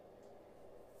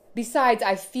 Besides,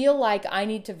 I feel like I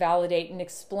need to validate and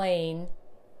explain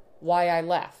why I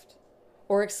left,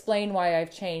 or explain why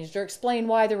I've changed, or explain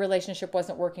why the relationship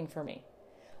wasn't working for me.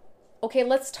 Okay,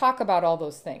 let's talk about all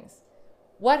those things.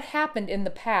 What happened in the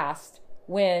past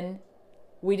when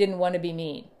we didn't want to be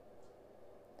mean?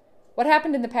 What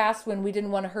happened in the past when we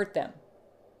didn't want to hurt them?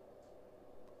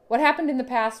 What happened in the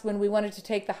past when we wanted to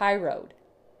take the high road?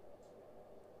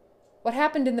 What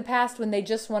happened in the past when they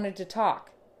just wanted to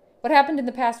talk? What happened in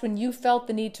the past when you felt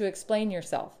the need to explain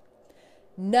yourself?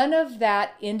 None of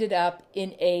that ended up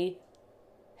in a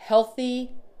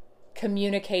healthy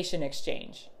communication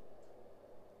exchange.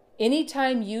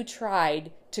 Anytime you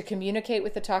tried to communicate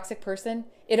with a toxic person,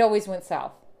 it always went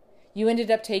south. You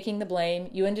ended up taking the blame.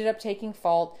 You ended up taking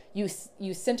fault. You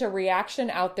sent a reaction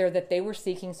out there that they were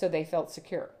seeking so they felt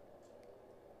secure.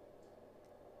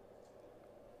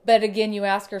 But again, you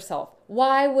ask yourself,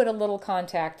 why would a little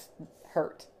contact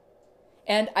hurt?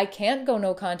 And I can't go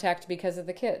no contact because of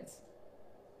the kids.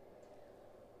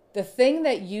 The thing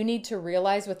that you need to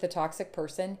realize with the toxic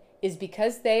person is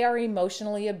because they are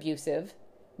emotionally abusive,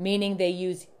 meaning they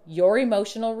use your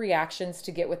emotional reactions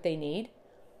to get what they need,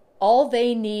 all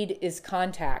they need is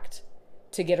contact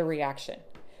to get a reaction.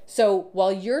 So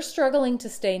while you're struggling to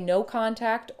stay no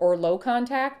contact or low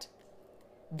contact,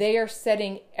 they are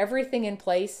setting everything in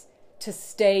place to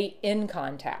stay in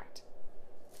contact.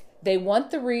 They want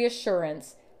the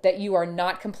reassurance that you are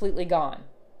not completely gone.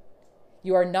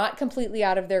 You are not completely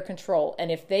out of their control. And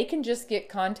if they can just get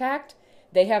contact,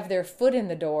 they have their foot in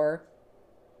the door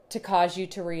to cause you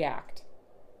to react.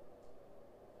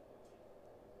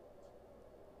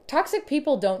 Toxic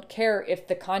people don't care if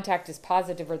the contact is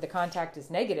positive or the contact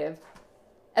is negative,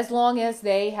 as long as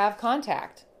they have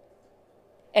contact.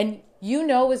 And you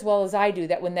know as well as I do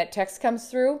that when that text comes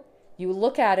through, you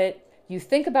look at it, you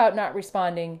think about not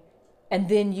responding, and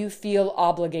then you feel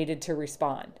obligated to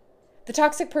respond. The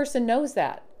toxic person knows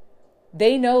that.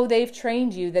 They know they've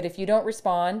trained you that if you don't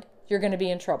respond, you're going to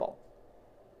be in trouble.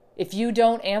 If you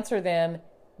don't answer them,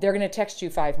 they're going to text you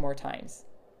 5 more times.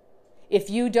 If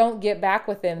you don't get back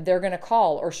with them, they're going to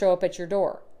call or show up at your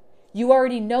door. You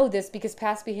already know this because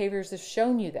past behaviors have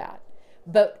shown you that.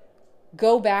 But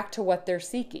go back to what they're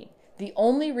seeking. The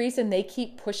only reason they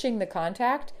keep pushing the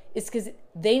contact is because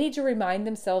they need to remind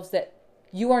themselves that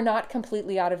you are not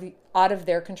completely out of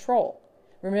their control.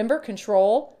 Remember,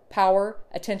 control, power,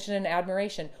 attention, and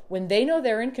admiration. When they know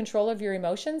they're in control of your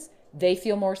emotions, they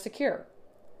feel more secure.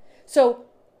 So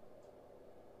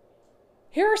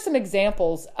here are some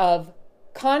examples of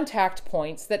contact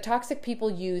points that toxic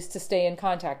people use to stay in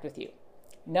contact with you.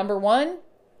 Number 1,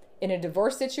 in a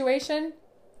divorce situation,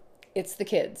 it's the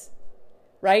kids,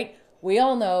 right? We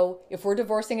all know if we're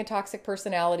divorcing a toxic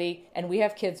personality and we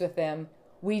have kids with them,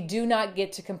 we do not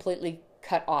get to completely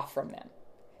cut off from them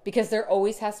because there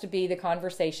always has to be the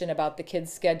conversation about the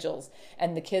kids' schedules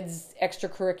and the kids'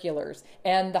 extracurriculars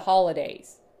and the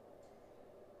holidays.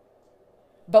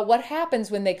 But what happens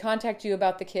when they contact you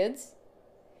about the kids?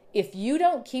 If you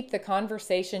don't keep the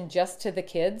conversation just to the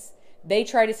kids, they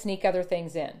try to sneak other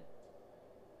things in.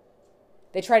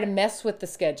 They try to mess with the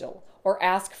schedule or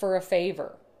ask for a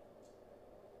favor.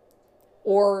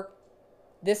 Or,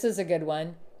 this is a good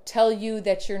one, tell you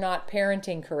that you're not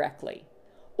parenting correctly.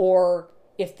 Or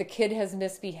if the kid has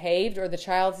misbehaved or the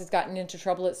child has gotten into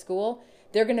trouble at school,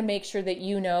 they're going to make sure that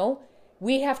you know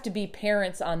we have to be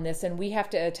parents on this and we have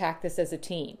to attack this as a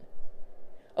team.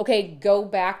 Okay, go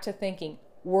back to thinking,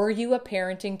 were you a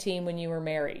parenting team when you were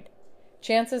married?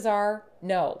 Chances are,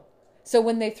 no. So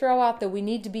when they throw out that we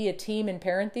need to be a team and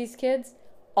parent these kids,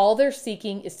 all they're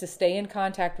seeking is to stay in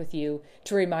contact with you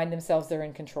to remind themselves they're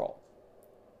in control.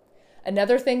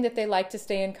 Another thing that they like to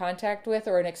stay in contact with,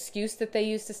 or an excuse that they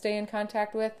use to stay in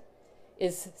contact with,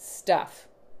 is stuff.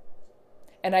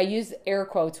 And I use air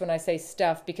quotes when I say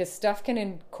stuff because stuff can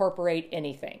incorporate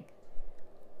anything.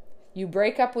 You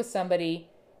break up with somebody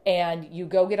and you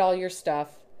go get all your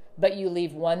stuff, but you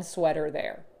leave one sweater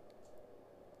there.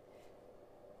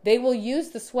 They will use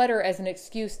the sweater as an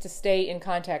excuse to stay in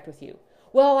contact with you.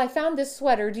 Well, I found this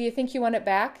sweater. Do you think you want it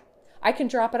back? I can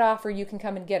drop it off or you can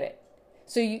come and get it.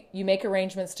 So you make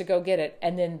arrangements to go get it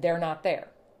and then they're not there.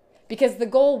 Because the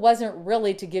goal wasn't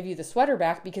really to give you the sweater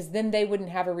back because then they wouldn't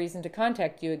have a reason to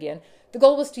contact you again. The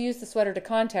goal was to use the sweater to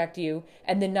contact you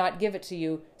and then not give it to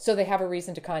you so they have a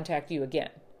reason to contact you again.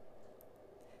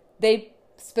 They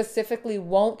specifically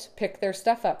won't pick their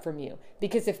stuff up from you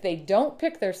because if they don't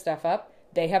pick their stuff up,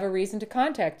 they have a reason to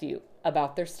contact you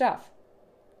about their stuff.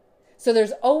 So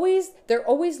they're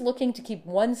always looking to keep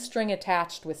one string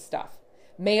attached with stuff.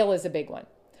 Mail is a big one.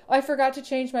 Oh, I forgot to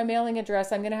change my mailing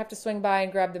address. I'm going to have to swing by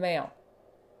and grab the mail.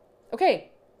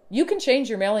 Okay, you can change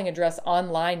your mailing address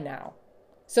online now.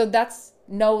 So that's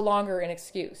no longer an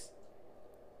excuse.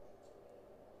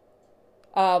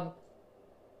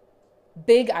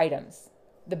 Big items.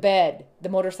 The bed, the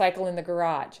motorcycle in the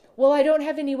garage. Well, I don't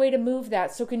have any way to move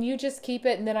that, so can you just keep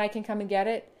it and then I can come and get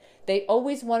it? They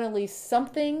always want to leave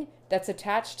something that's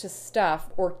attached to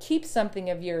stuff or keep something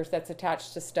of yours that's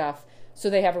attached to stuff so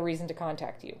they have a reason to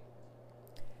contact you.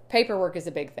 Paperwork is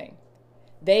a big thing.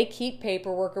 They keep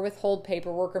paperwork or withhold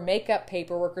paperwork or make up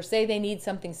paperwork or say they need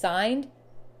something signed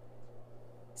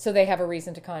so they have a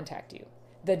reason to contact you.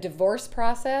 The divorce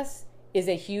process is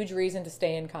a huge reason to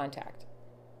stay in contact.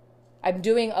 I'm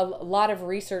doing a lot of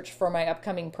research for my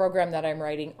upcoming program that I'm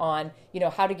writing on,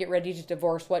 how to get ready to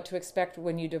divorce, what to expect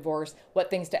when you divorce, what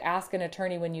things to ask an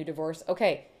attorney when you divorce.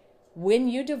 Okay, when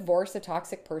you divorce a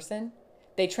toxic person,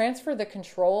 they transfer the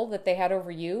control that they had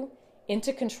over you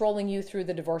into controlling you through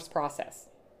the divorce process.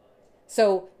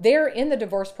 So they're in the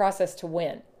divorce process to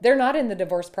win. They're not in the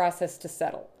divorce process to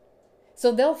settle.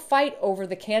 So they'll fight over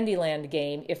the Candyland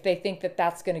game if they think that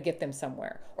that's going to get them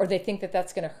somewhere or they think that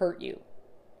that's going to hurt you.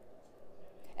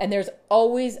 And there's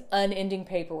always unending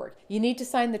paperwork. You need to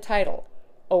sign the title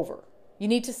over. You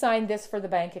need to sign this for the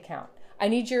bank account. I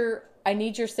need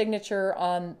your signature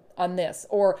on this,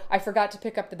 or I forgot to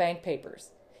pick up the bank papers.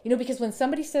 Because when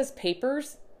somebody says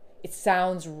papers, it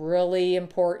sounds really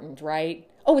important, right?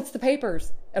 Oh, it's the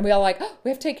papers. And we all like, oh,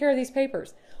 we have to take care of these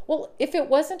papers. Well, if it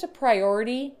wasn't a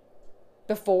priority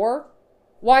before,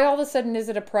 why all of a sudden is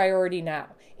it a priority now?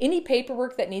 Any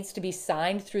paperwork that needs to be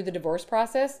signed through the divorce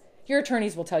process, your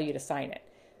attorneys will tell you to sign it.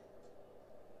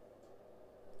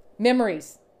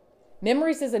 Memories.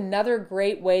 Memories is another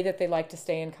great way that they like to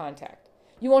stay in contact.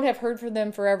 You won't have heard from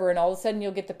them forever and all of a sudden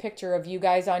you'll get the picture of you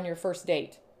guys on your first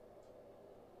date.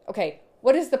 Okay,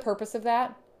 what is the purpose of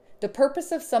that? The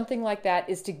purpose of something like that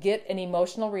is to get an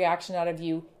emotional reaction out of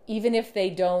you even if they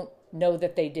don't know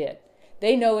that they did.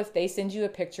 They know if they send you a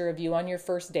picture of you on your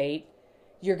first date,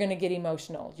 you're going to get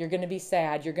emotional. You're going to be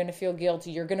sad. You're going to feel guilty.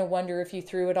 You're going to wonder if you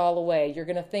threw it all away. You're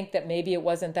going to think that maybe it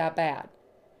wasn't that bad.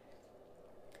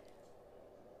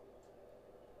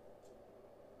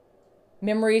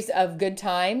 Memories of good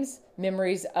times,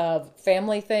 memories of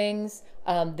family things.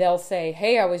 They'll say,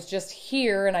 hey, I was just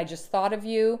here and I just thought of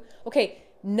you. Okay,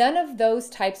 none of those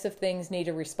types of things need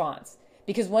a response.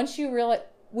 Because once you realize,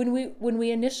 when we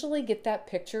initially get that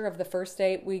picture of the first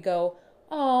date, we go,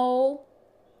 oh.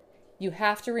 You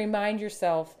have to remind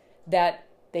yourself that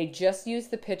they just used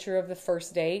the picture of the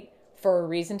first date for a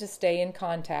reason to stay in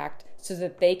contact so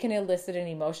that they can elicit an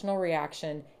emotional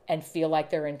reaction and feel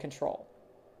like they're in control.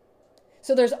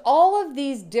 So there's all of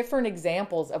these different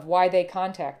examples of why they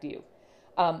contact you.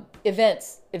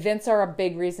 Events are a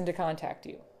big reason to contact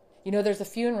you. There's a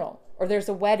funeral or there's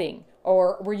a wedding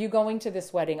or were you going to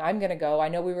this wedding? I'm going to go. I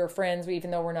know we were friends, even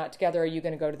though we're not together. Are you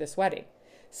going to go to this wedding?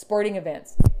 Sporting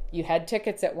events. You had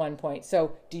tickets at one point.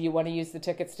 So do you want to use the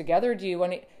tickets together? Do you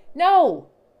want to? No,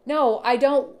 I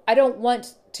don't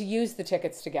want to use the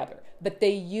tickets together. But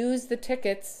they use the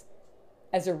tickets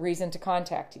as a reason to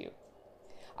contact you.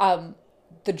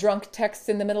 The drunk texts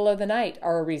in the middle of the night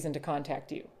are a reason to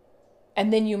contact you.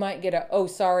 And then you might get oh,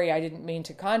 sorry, I didn't mean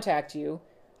to contact you.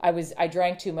 I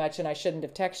drank too much and I shouldn't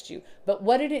have texted you. But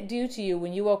what did it do to you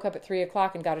when you woke up at 3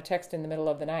 o'clock and got a text in the middle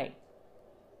of the night?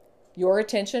 Your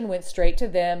attention went straight to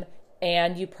them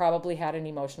and you probably had an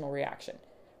emotional reaction.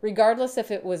 Regardless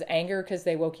if it was anger because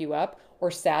they woke you up, or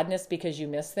sadness because you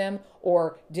missed them,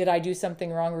 or did I do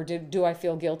something wrong, or do I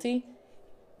feel guilty?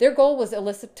 Their goal was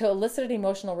to elicit an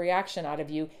emotional reaction out of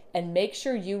you and make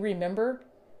sure you remember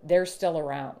they're still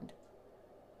around.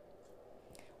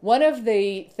 One of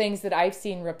the things that I've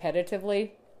seen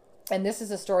repetitively, and this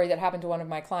is a story that happened to one of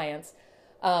my clients,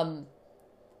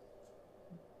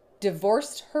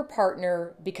 divorced her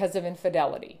partner because of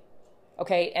infidelity.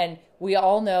 Okay, and we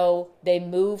all know they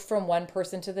move from one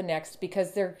person to the next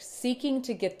because they're seeking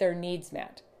to get their needs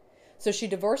met. So she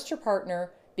divorced her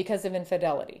partner because of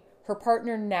infidelity. Her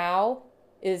partner now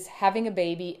is having a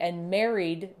baby and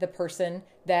married the person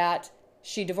that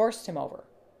she divorced him over.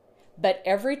 But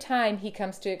every time he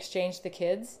comes to exchange the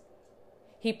kids,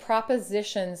 he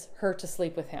propositions her to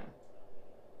sleep with him.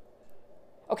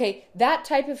 Okay, that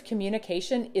type of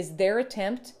communication is their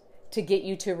attempt to get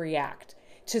you to react,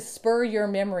 to spur your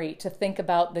memory to think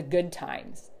about the good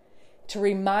times, to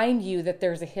remind you that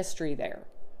there's a history there.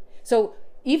 So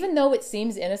even though it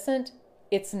seems innocent,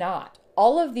 it's not.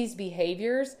 All of these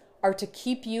behaviors are to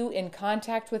keep you in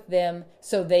contact with them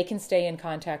so they can stay in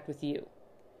contact with you.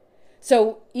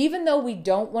 So even though we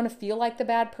don't want to feel like the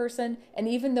bad person, and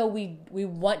even though we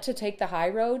want to take the high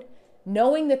road,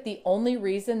 knowing that the only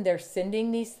reason they're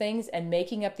sending these things and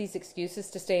making up these excuses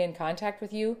to stay in contact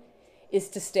with you is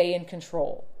to stay in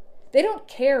control. They don't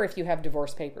care if you have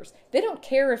divorce papers. They don't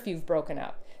care if you've broken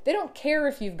up. They don't care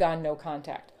if you've gone no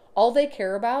contact. All they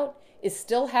care about is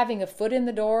still having a foot in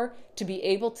the door to be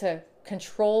able to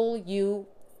control you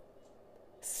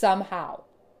somehow.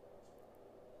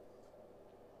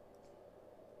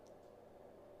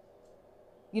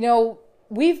 You know,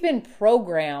 we've been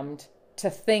programmed to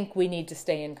think we need to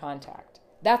stay in contact.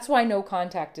 That's why no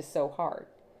contact is so hard.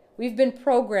 We've been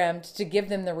programmed to give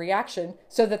them the reaction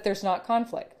so that there's not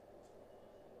conflict.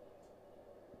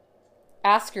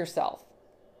 Ask yourself,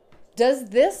 does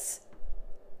this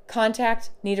contact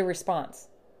need a response?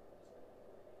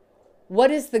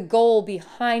 What is the goal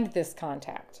behind this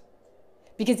contact?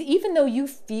 Because even though you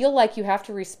feel like you have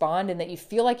to respond and that you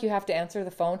feel like you have to answer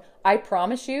the phone, I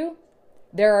promise you,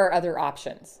 there are other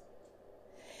options.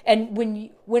 And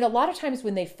when a lot of times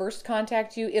when they first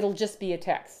contact you, it'll just be a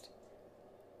text.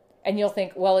 And you'll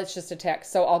think, well, it's just a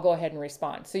text, so I'll go ahead and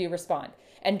respond. So you respond.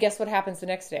 And guess what happens the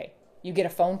next day? You get a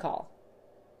phone call.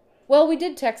 Well, we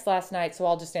did text last night, so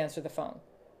I'll just answer the phone.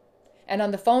 And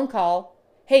on the phone call,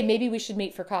 hey, maybe we should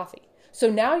meet for coffee. So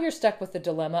now you're stuck with the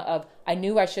dilemma of, I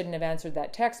knew I shouldn't have answered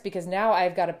that text because now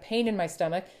I've got a pain in my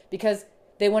stomach because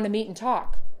they want to meet and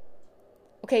talk.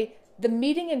 Okay, the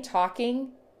meeting and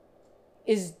talking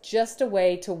is just a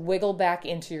way to wiggle back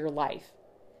into your life.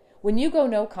 When you go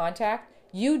no contact,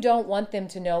 you don't want them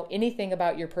to know anything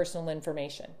about your personal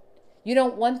information. You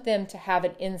don't want them to have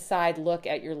an inside look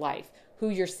at your life, who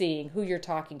you're seeing, who you're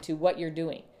talking to, what you're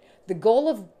doing. The goal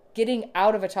of getting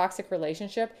out of a toxic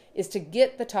relationship is to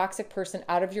get the toxic person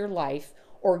out of your life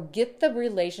or get the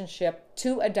relationship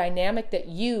to a dynamic that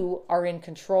you are in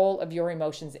control of your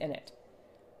emotions in it.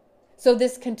 So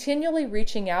this continually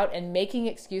reaching out and making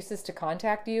excuses to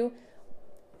contact you,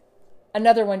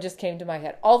 another one just came to my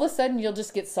head. All of a sudden, you'll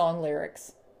just get song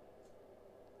lyrics.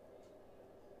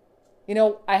 You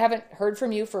know, I haven't heard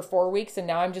from you for 4 weeks and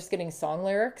now I'm just getting song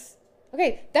lyrics.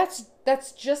 Okay,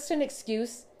 that's just an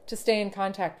excuse to stay in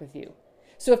contact with you.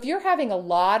 So if you're having a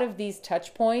lot of these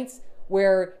touch points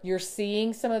where you're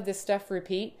seeing some of this stuff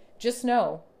repeat, just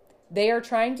know they are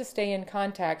trying to stay in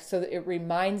contact so that it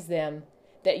reminds them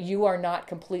that you are not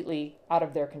completely out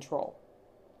of their control.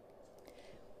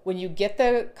 When you get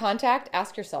the contact,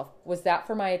 ask yourself, was that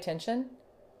for my attention?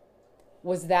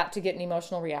 Was that to get an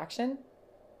emotional reaction?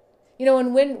 You know,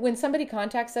 and when somebody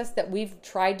contacts us that we've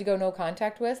tried to go no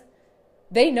contact with,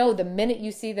 they know the minute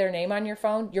you see their name on your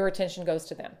phone, your attention goes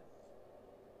to them.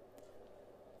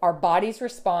 Our bodies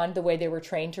respond the way they were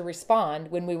trained to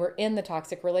respond when we were in the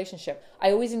toxic relationship.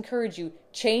 I always encourage you,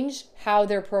 change how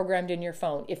they're programmed in your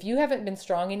phone. If you haven't been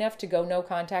strong enough to go no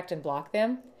contact and block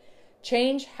them,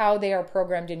 change how they are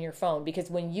programmed in your phone. Because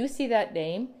when you see that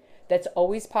name that's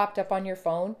always popped up on your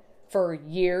phone for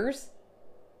years,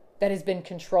 that has been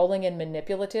controlling and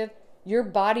manipulative, your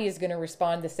body is going to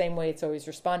respond the same way it's always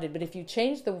responded. But if you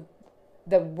change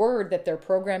the word that they're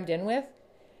programmed in with,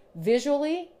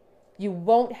 visually, you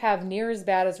won't have near as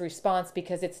bad as response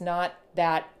because it's not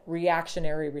that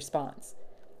reactionary response.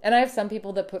 And I have some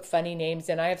people that put funny names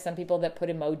in. I have some people that put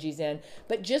emojis in.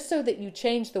 But just so that you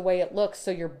change the way it looks so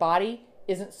your body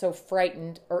isn't so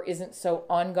frightened or isn't so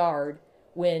on guard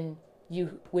when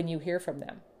you hear from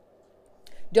them.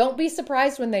 Don't be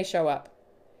surprised when they show up.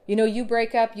 You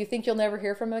break up, you think you'll never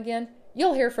hear from them again.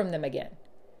 You'll hear from them again.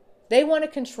 They want to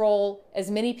control as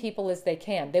many people as they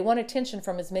can. They want attention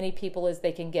from as many people as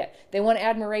they can get. They want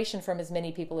admiration from as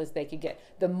many people as they can get.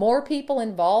 The more people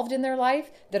involved in their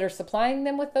life that are supplying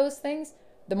them with those things,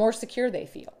 the more secure they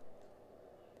feel.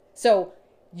 So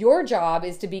your job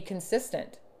is to be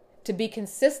consistent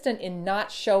in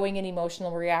not showing an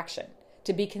emotional reaction,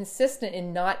 to be consistent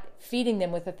in not feeding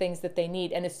them with the things that they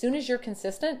need. And as soon as you're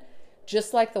consistent,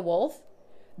 just like the wolf,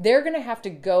 they're going to have to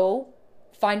go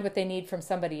find what they need from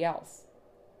somebody else.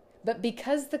 But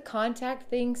because the contact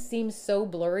thing seems so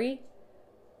blurry,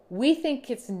 we think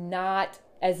it's not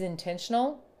as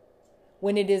intentional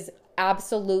when it is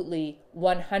absolutely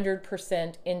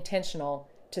 100% intentional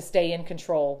to stay in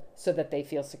control so that they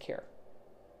feel secure.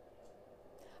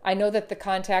 I know that the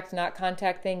contact, not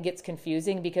contact thing gets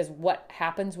confusing because what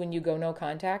happens when you go no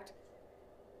contact?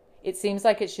 It seems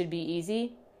like it should be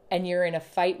easy and you're in a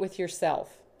fight with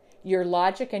yourself. Your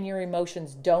logic and your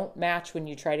emotions don't match when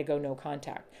you try to go no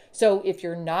contact. So if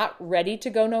you're not ready to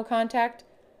go no contact,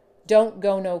 don't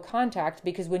go no contact,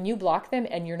 because when you block them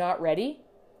and you're not ready,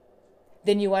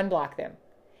 then you unblock them.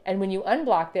 And when you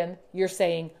unblock them, you're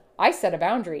saying, I set a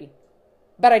boundary,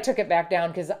 but I took it back down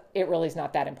because it really is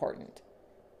not that important.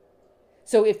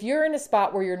 So if you're in a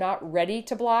spot where you're not ready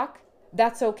to block,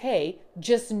 that's okay.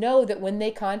 Just know that when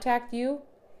they contact you,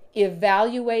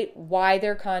 evaluate why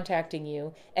they're contacting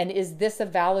you, and is this a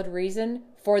valid reason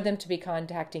for them to be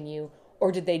contacting you, or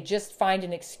did they just find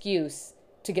an excuse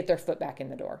to get their foot back in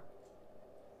the door?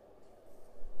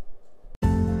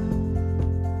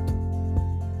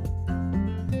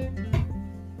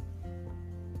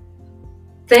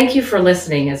 Thank you for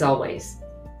listening, as always.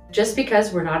 Just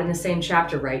because we're not in the same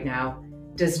chapter right now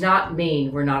does not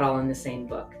mean we're not all in the same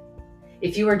book.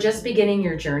 If you are just beginning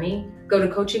your journey, go to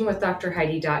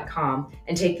coachingwithdrheidi.com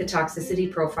and take the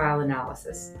toxicity profile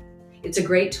analysis. It's a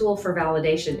great tool for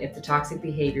validation if the toxic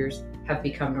behaviors have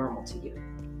become normal to you.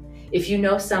 If you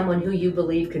know someone who you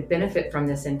believe could benefit from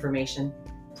this information,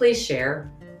 please share.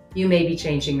 You may be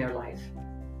changing their life.